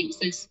country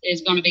thinks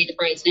is going to be the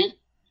president.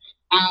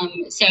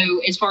 So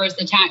as far as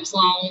the tax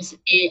laws,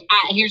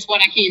 here's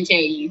what I can tell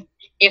you.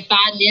 If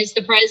Biden is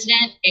the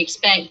president,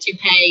 expect to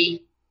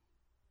pay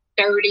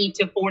 30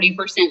 to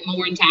 40%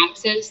 more in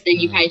taxes than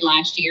you paid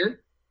last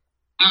year.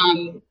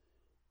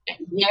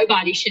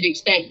 Nobody should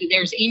expect that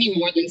there's any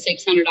more than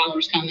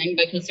 $600 coming,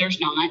 because there's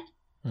not.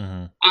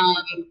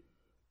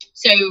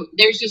 So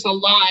there's just a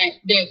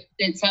lot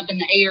that's up in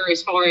the air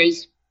as far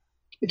as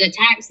the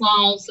tax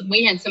laws.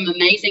 We had some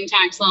amazing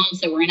tax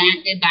laws that were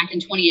enacted back in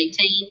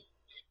 2018.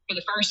 For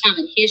the first time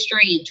in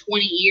history, in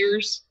 20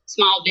 years,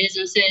 small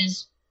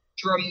businesses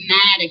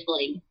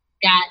dramatically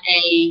got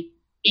a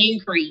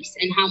increase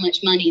in how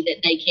much money that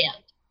they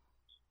kept.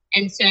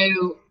 And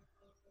so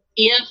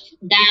if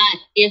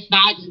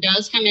Biden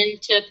does come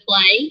into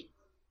play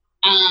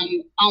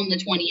on the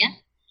 20th,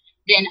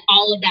 then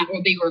all of that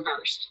will be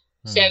reversed.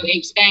 So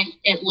expect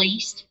at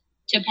least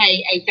to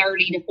pay a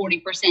 30 to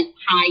 40%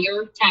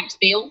 higher tax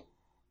bill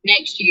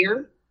next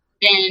year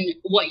than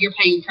what you're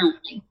paying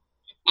currently.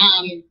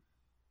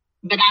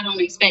 But I don't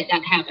expect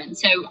that to happen.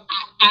 So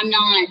I'm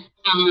not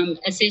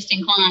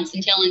assisting clients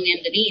and telling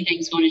them that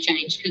anything's going to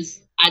change, because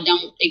I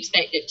don't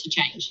expect it to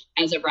change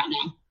as of right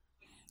now.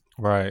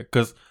 Right.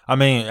 Because, at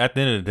the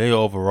end of the day,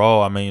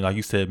 overall, like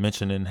you said,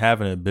 mentioning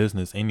having a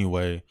business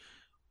anyway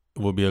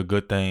will be a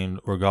good thing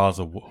regardless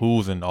of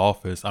who's in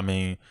office.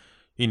 Right.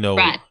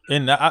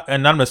 And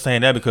I'm just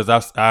saying that because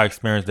I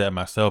experienced that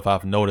myself.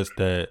 I've noticed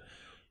that,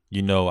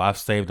 I've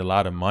saved a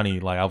lot of money.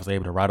 Like, I was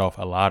able to write off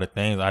a lot of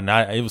things.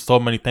 It was so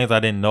many things I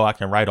didn't know I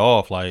can write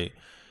off.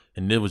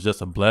 And it was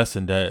just a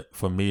blessing that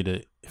for me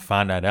to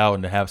find that out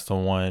and to have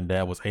someone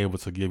that was able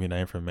to give me that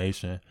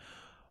information.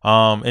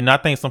 And I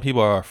think some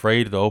people are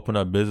afraid to open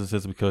up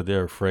businesses because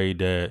they're afraid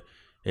that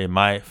it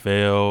might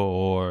fail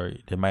or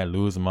they might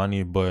lose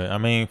money. But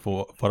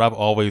for what I've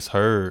always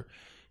heard,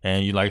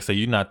 and you like say,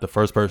 you're not the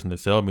first person to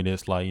tell me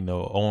this,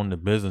 own the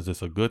business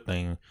is a good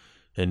thing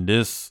in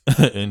this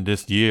in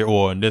this year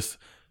or in this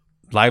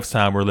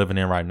lifetime we're living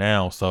in right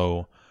now.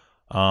 So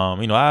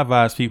I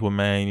advise people,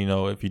 man,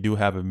 if you do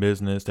have a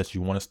business that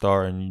you want to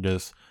start and you're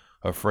just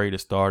afraid to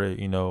start it,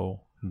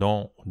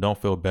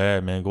 don't feel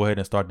bad, man. Go ahead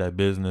and start that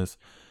business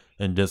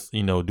and just,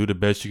 do the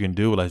best you can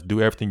do.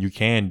 Do everything you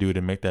can do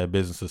to make that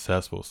business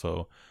successful.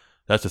 So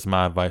that's just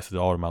my advice to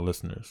all of my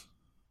listeners.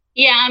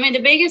 Yeah. The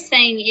biggest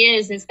thing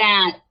is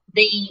that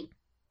the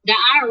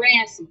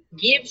IRS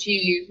gives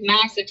you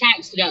massive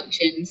tax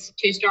deductions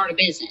to start a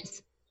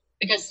business,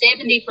 because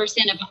 70%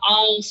 of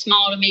all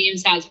small to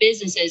medium-sized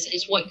businesses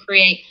is what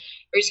create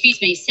or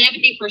excuse me,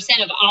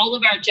 70% of all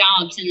of our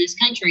jobs in this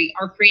country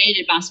are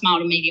created by small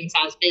to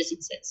medium-sized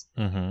businesses.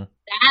 Mm-hmm.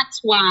 That's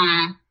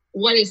why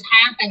what has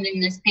happened in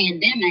this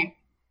pandemic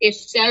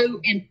is so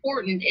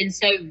important and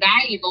so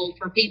valuable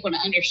for people to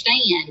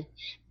understand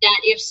that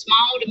if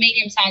small to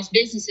medium-sized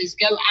businesses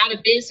go out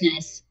of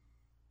business,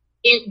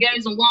 it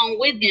goes along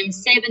with them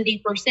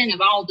 70%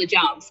 of all the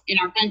jobs in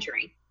our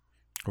country.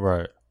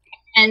 Right.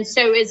 And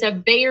so it's a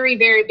very,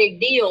 very big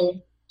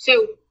deal.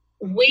 So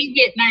we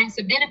get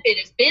massive benefit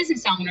as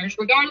business owners,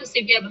 regardless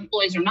if you have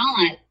employees or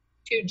not,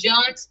 to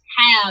just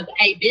have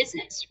a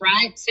business,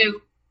 right? So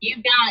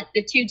you've got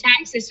the two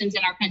tax systems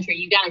in our country.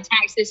 You've got a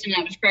tax system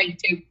that was created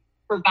to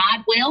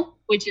provide wealth,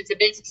 which is a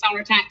business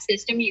owner tax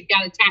system. You've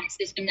got a tax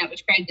system that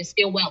was created to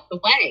steal wealth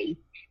away,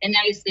 and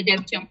that is the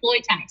W-2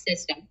 employee tax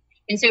system.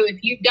 And so if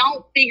you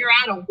don't figure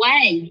out a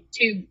way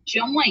to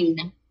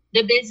join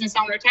the business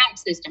owner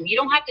tax system, you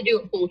don't have to do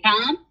it full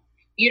time.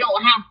 You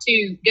don't have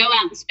to go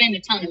out and spend a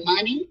ton of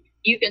money.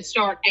 You can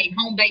start a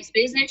home-based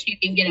business. You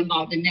can get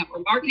involved in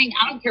network marketing.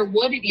 I don't care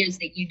what it is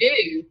that you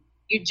do.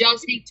 You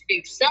just need to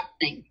do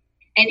something.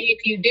 And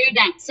if you do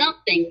that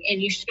something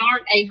and you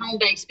start a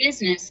home-based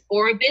business,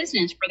 or a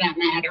business for that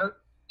matter,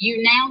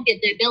 you now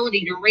get the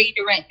ability to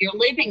redirect your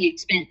living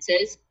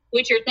expenses,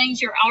 which are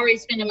things you're already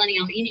spending money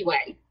on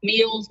anyway.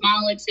 Meals,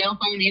 mileage, cell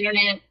phone,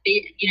 internet,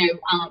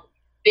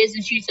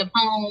 business use of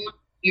home,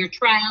 your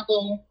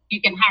travel.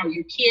 You can hire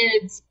your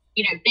kids,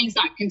 things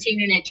like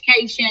continuing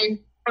education,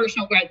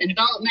 personal growth and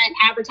development,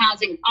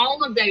 advertising,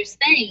 all of those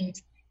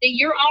things that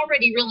you're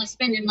already really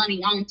spending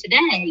money on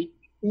today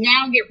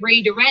now get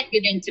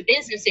redirected into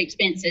business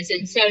expenses.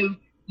 And so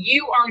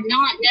you are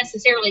not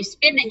necessarily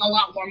spending a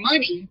lot more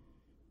money.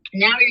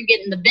 Now you're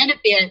getting the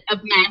benefit of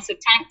massive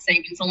tax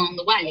savings along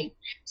the way.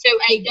 So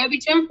a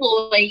W-2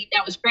 employee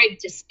that was created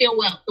to steal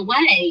wealth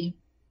away,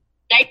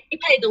 they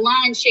pay the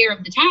lion's share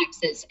of the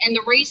taxes. And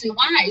the reason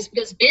why is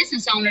because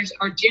business owners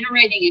are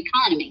generating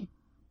economy.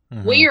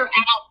 Mm-hmm. We are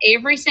out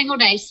every single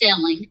day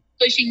selling,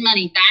 pushing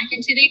money back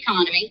into the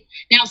economy.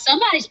 Now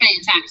somebody's paying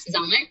taxes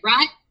on it,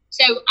 right?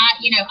 So I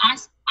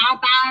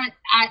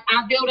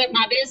build up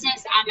my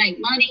business, I make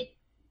money.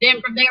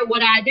 Then from there,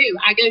 what I do,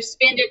 I go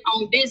spend it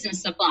on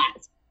business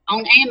supplies,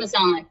 on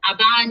Amazon. I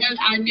buy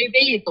a new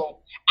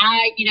vehicle.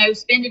 I,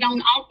 spend it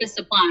on office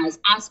supplies.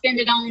 I spend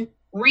it on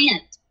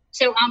rent.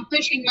 So I'm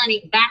pushing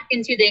money back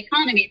into the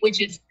economy,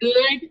 which is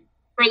good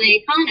for the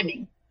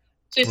economy.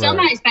 So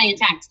somebody's paying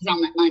taxes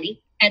on that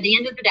money. At the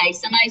end of the day,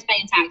 somebody's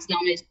paying taxes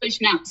on it, it's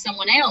pushing out to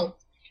someone else.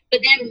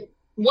 But then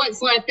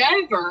what's left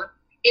over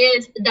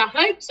is the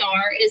hopes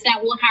is that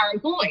we'll hire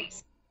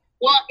employees.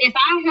 Well, if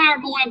I hire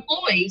more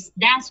employees,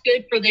 that's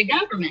good for the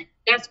government.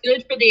 That's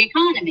good for the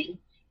economy.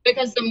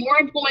 Because the more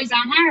employees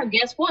I hire,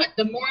 guess what?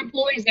 The more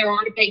employees there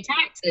are to pay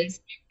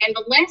taxes, and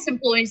the less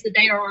employees that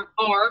there are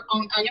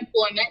on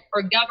unemployment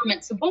or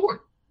government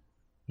support.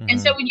 Mm-hmm.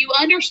 And so when you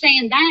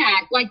understand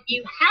that,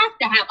 you have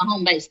to have a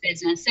home-based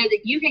business so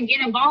that you can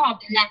get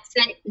involved in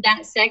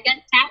that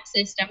second tax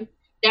system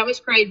that was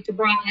created to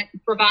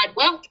provide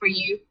wealth for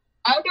you.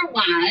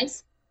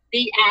 Otherwise,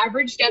 the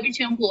average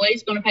W-2 employee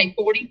is going to pay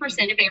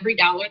 40% of every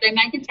dollar they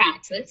make in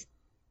taxes,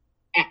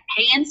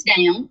 hands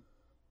down.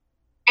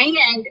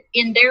 And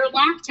in their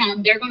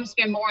lifetime, they're going to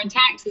spend more in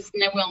taxes than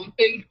they will on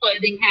food,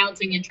 clothing,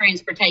 housing, and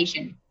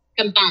transportation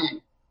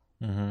combined.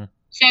 Mm-hmm.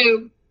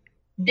 So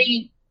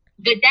the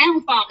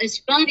downfall is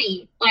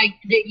funny,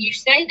 that you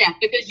say that,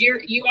 because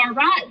you are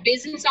right.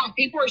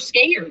 People are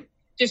scared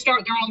to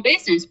start their own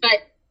business,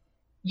 but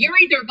you're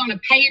either going to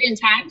pay it in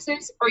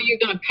taxes or you're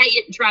going to pay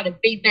it and try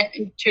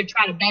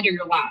to better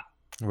your life.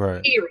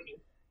 Right. Period.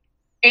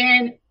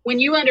 And when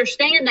you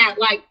understand that,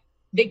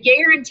 the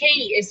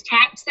guarantee is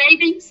tax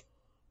savings,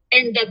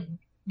 and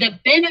the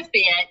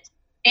benefit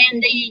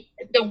and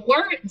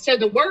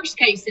the worst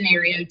case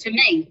scenario to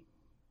me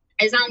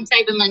is I'm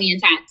saving money in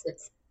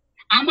taxes.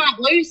 I might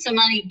lose some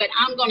money, but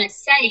I'm going to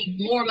save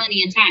more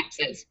money in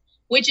taxes,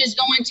 which is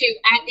going to,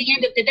 at the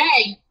end of the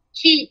day,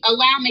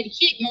 allow me to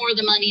keep more of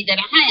the money that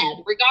I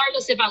had,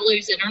 regardless if I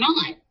lose it or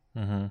not.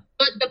 Mm-hmm.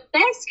 But the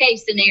best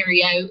case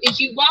scenario is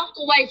you walk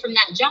away from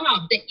that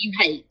job that you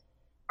hate,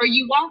 or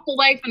you walk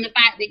away from the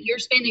fact that you're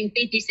spending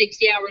 50,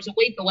 60 hours a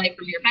week away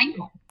from your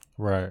family.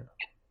 Right.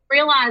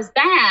 Realize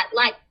that,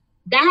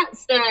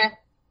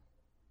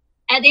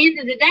 at the end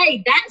of the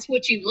day, that's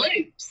what you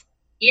lose.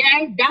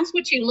 That's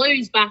what you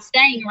lose by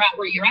staying right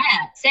where you're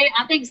at. So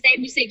I think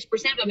 76%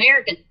 of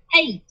Americans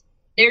hate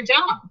their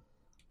job.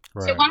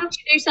 Right. So why don't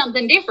you do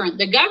something different?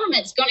 The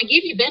government's going to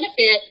give you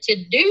benefit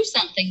to do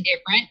something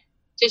different,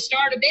 to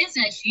start a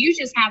business. You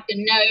just have to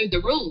know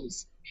the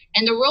rules.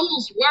 And the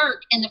rules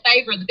work in the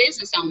favor of the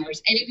business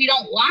owners. And if you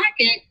don't like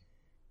it,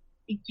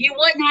 you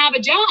wouldn't have a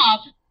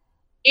job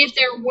if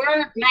there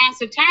weren't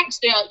massive tax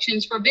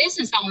deductions for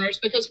business owners,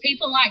 because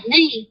people like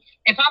me,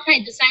 if I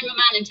paid the same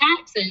amount in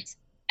taxes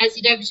as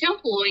a W-2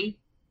 employee,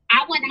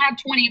 I wouldn't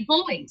have 20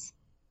 employees.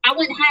 I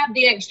wouldn't have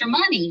the extra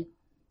money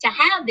to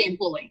have the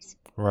employees.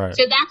 Right.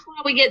 So that's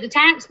why we get the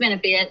tax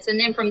benefits. And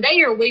then from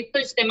there, we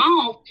push them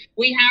off.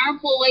 We hire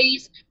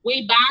employees,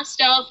 we buy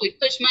stuff, we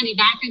push money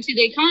back into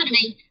the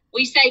economy,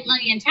 we save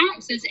money in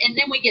taxes, and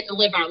then we get to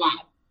live our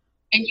life.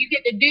 And you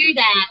get to do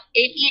that.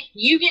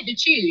 You get to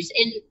choose.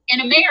 In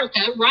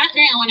America, right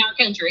now, in our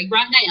country,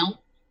 right now,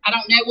 I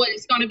don't know what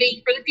it's going to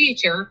be for the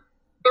future,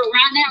 but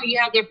right now you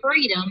have the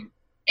freedom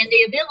and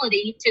the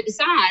ability to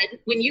decide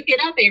when you get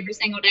up every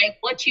single day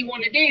what you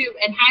want to do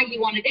and how you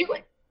want to do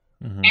it.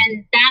 Mm-hmm.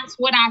 And that's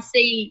what I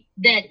see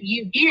that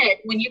you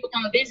get when you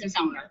become a business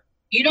owner.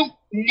 You don't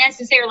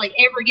necessarily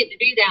ever get to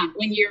do that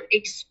when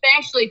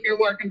especially if you're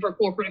working for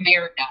corporate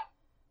America.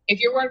 If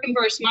you're working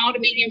for a small to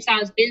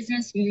medium-sized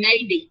business,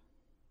 maybe.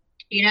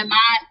 You know,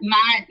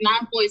 my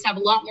employees have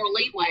a lot more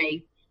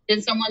leeway than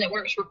someone that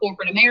works for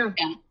corporate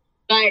America.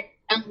 But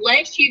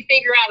unless you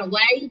figure out a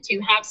way to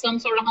have some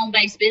sort of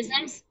home-based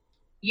business,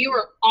 you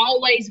are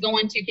always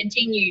going to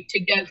continue to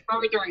go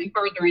further and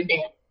further in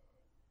debt.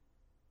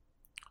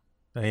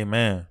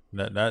 Amen.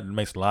 That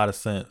makes a lot of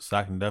sense.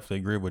 I can definitely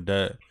agree with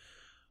that.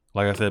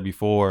 Like I said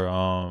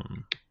before,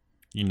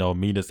 you know,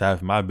 me just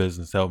having my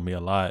business helped me a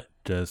lot.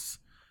 Just,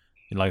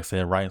 like I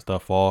said, writing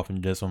stuff off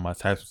and just on my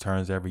tax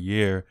returns every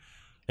year.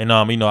 And,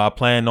 you know, I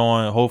plan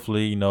on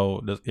hopefully, you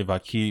know, if I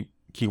keep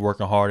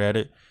working hard at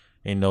it,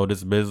 you know,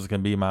 this business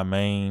can be my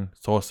main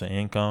source of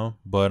income.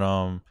 But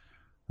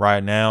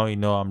right now, you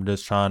know, I'm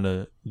just trying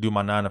to do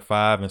my 9 to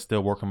 5 and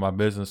still work on my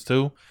business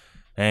too.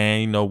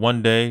 And, you know,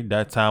 one day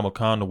that time will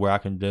come to where I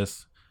can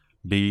just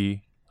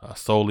be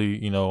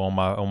solely, you know,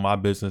 on my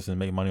business and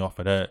make money off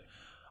of that.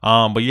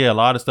 But yeah, a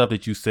lot of stuff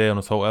that you said on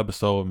this whole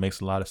episode makes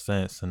a lot of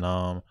sense. And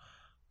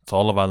to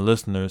all of our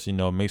listeners, you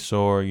know, make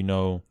sure, you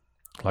know,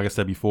 like I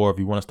said before, if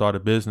you want to start a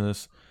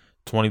business,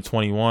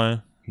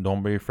 2021,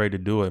 don't be afraid to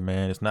do it,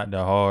 man. It's not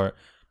that hard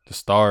to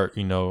start,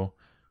 you know.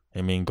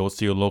 I mean, go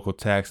to your local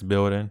tax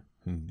building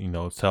and, you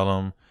know, tell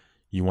them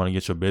you want to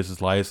get your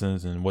business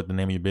license and what the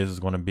name of your business is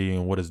going to be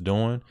and what it's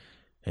doing.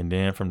 And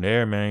then from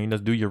there, man, you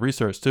just do your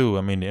research too.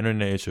 I mean, the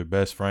internet is your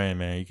best friend,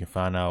 man. You can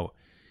find out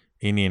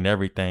any and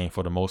everything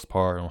for the most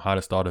part on how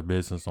to start a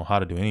business, on how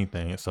to do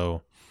anything.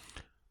 So,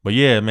 but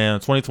yeah, man,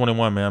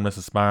 2021, man, I'm just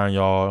inspiring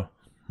y'all,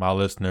 my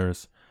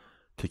listeners,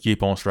 to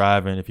keep on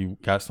striving. If you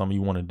got something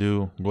you want to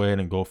do, go ahead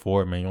and go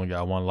for it, man. You only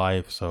got one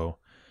life, so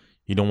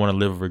you don't want to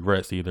live with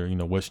regrets either, you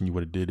know, wishing you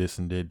would have did this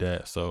and did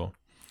that. So,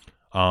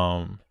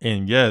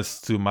 and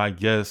yes, to my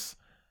guests,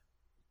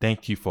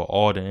 thank you for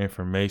all the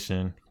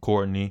information,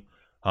 Courtney.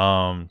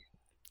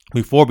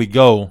 Before we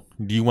go,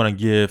 do you want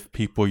to give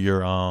people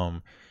your,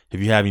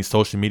 if you have any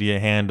social media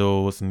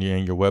handles and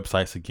your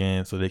websites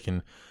again, so they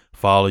can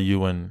follow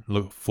you and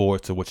look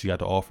forward to what you got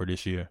to offer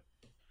this year?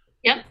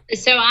 Yep.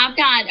 So I've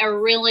got I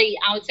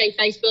would say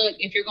Facebook.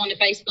 If you're going to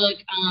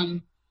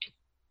Facebook,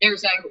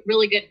 there's a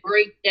really good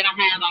group that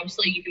I have.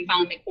 Obviously, you can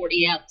find me at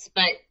Courtney Epps,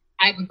 but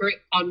I have a group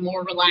called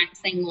More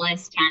Relaxing,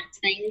 Less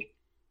Taxing.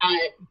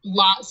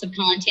 Lots of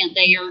content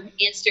there.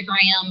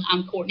 Instagram,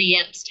 I'm Courtney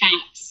Epps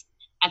Tax.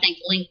 I think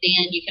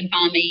LinkedIn, you can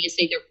find me. It's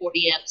either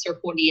Courtney Epps or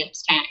Courtney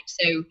Epps Tax.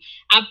 So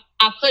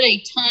I put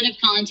a ton of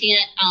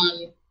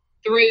content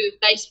through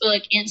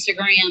Facebook,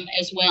 Instagram,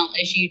 as well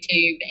as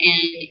YouTube.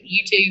 And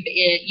YouTube,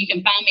 you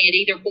can find me at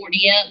either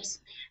Courtney Epps.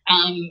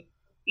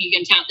 You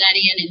can type that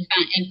in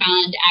and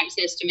find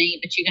access to me,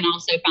 but you can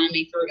also find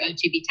me through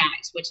OTB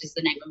Tax, which is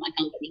the name of my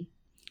company.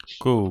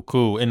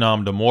 Cool.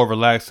 And the More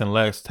Relaxed and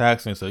Less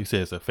Taxing, so you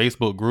said it's a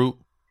Facebook group?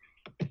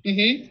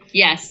 Mm-hmm.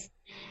 Yes.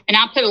 And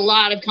I put a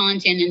lot of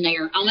content in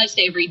there. Almost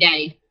every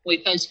day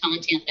we post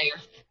content there.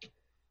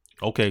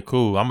 Okay,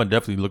 cool. I'm going to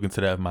definitely look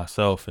into that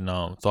myself. And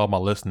to all my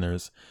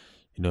listeners,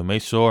 you know,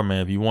 make sure,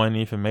 man, if you want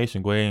any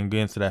information, go ahead and get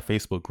into that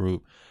Facebook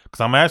group.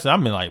 Because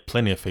I'm in like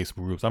plenty of Facebook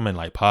groups. I'm in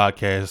like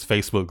podcasts,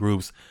 Facebook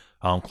groups,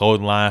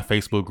 clothing line,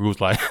 Facebook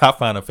groups. Like I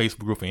find a Facebook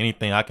group for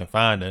anything I can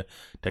find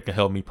that can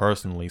help me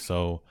personally.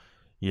 So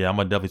yeah, I'm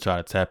going to definitely try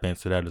to tap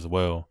into that as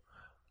well.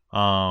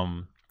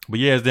 But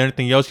yeah, is there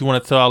anything else you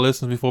want to tell our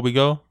listeners before we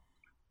go?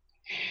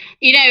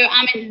 You know,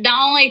 I mean, the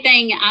only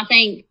thing I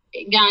think,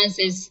 guys,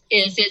 is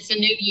it's a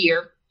new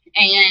year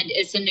and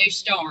it's a new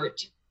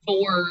start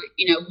for,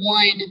 you know,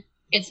 one,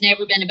 it's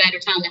never been a better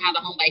time to have a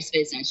home-based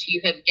business.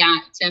 You have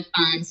got to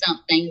find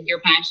something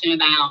you're passionate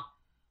about.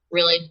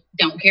 Really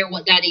don't care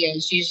what that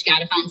is. You just got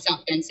to find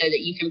something so that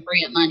you can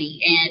free up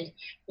money. And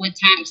with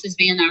taxes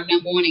being our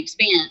number one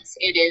expense,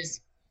 it is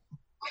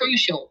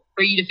crucial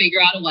for you to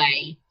figure out a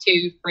way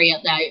to free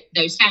up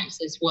those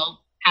taxes.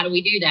 Well, how do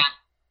we do that?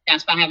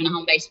 That's by having a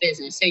home-based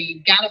business. So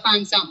you've got to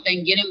find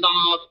something, get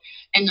involved.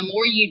 And the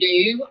more you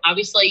do,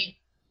 obviously,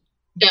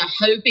 the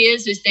hope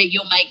is that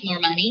you'll make more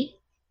money.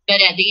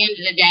 But at the end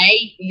of the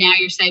day, now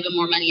you're saving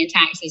more money in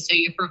taxes. So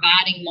you're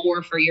providing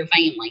more for your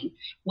family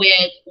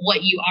with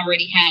what you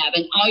already have.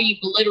 And all you've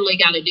literally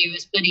got to do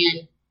is put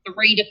in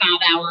 3 to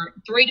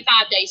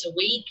 5 days a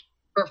week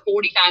for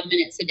 45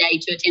 minutes a day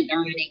to attempt to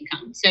earn an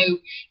income. So,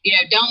 you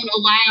know, don't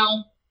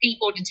allow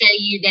people to tell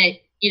you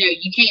that, you know,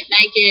 you can't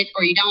make it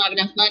or you don't have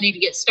enough money to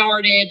get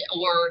started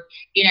or,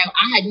 you know,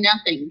 I had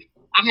nothing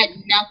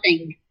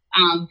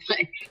But,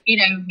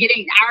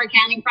 getting our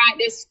accounting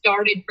practice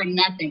started from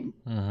nothing.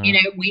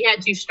 Mm-hmm. We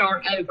had to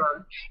start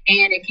over.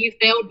 And if you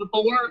failed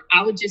before,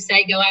 I would just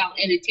say go out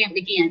and attempt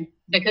again,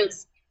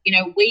 because,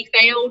 we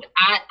failed.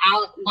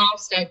 I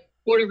lost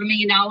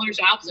 $250,000.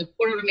 I was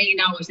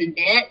 $250,000 in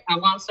debt. I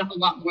lost a whole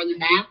lot more than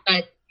that.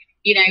 But,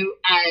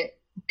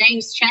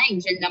 things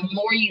change. And the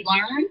more you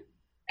learn,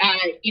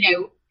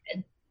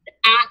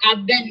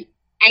 I've been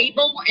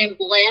able and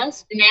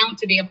blessed now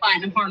to be a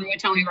platinum partner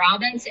with Tony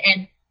Robbins,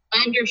 and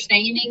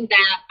understanding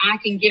that I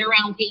can get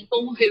around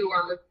people who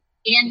are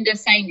in the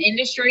same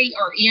industry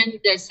or in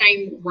the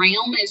same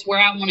realm as where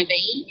I want to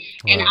be.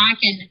 Right. And I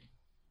can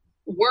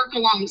work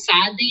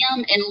alongside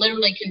them and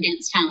literally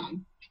condense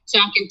time. So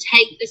I can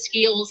take the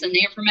skills and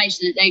the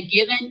information that they've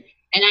given,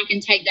 and I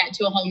can take that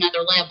to a whole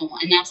nother level.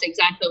 And that's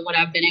exactly what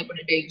I've been able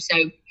to do. So,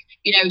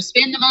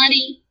 spend the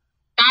money,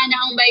 find a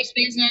home-based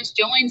business,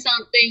 join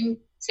something,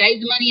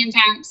 save the money in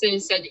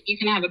taxes so that you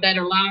can have a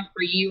better life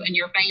for you and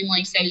your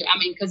family. So,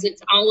 because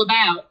it's all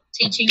about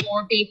teaching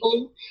more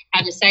people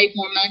how to save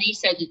more money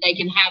so that they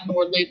can have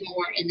more, live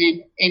more, and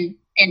then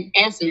in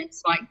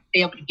essence, like,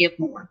 be able to give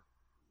more.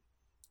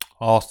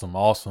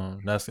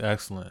 Awesome. That's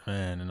excellent,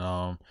 man.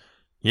 And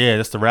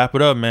just to wrap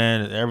it up,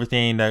 man,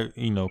 everything that,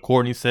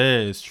 Courtney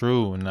said is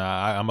true. And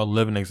I'm a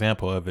living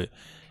example of it.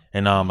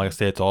 And like I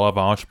said, to all of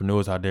our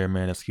entrepreneurs out there,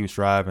 man, let's keep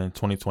striving.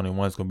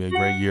 2021 is going to be a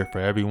great year for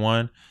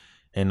everyone.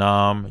 And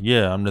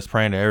I'm just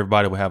praying that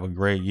everybody will have a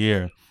great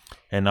year.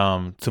 And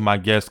to my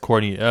guest,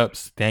 Courtney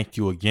Epps, thank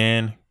you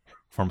again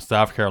from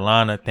South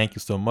Carolina. Thank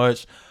you so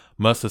much.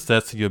 Much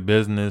success to your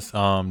business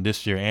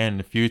this year and in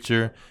the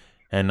future.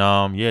 And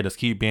just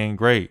keep being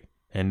great.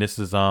 And this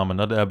is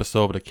another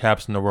episode of the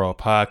Caption the World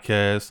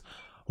podcast.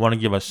 I want to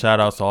give a shout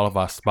out to all of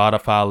our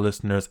Spotify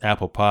listeners,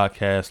 Apple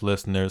Podcast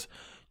listeners,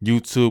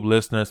 YouTube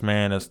listeners,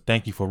 man.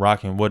 Thank you for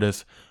rocking with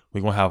us.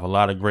 We're going to have a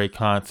lot of great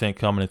content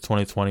coming in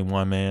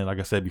 2021, man. Like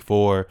I said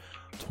before,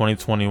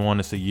 2021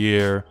 is the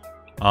year.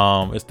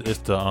 It's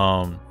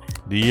the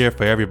year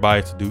for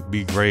everybody to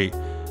be great.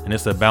 And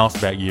it's a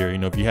bounce back year.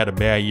 If you had a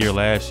bad year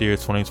last year,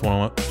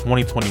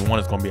 2021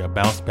 is going to be a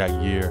bounce back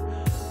year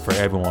for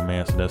everyone,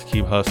 man. So let's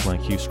keep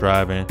hustling, keep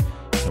striving.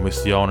 And we'll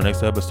see y'all on the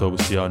next episode. We'll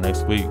see y'all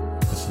next week.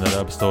 This is another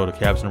episode of the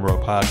Caption the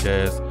World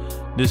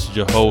podcast. This is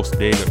your host,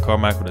 David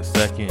Carmichael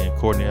II, and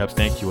Courtney Epps.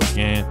 Thank you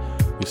again.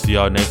 We'll see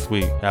y'all next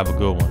week. Have a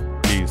good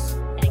one. Peace.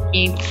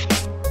 Thank you.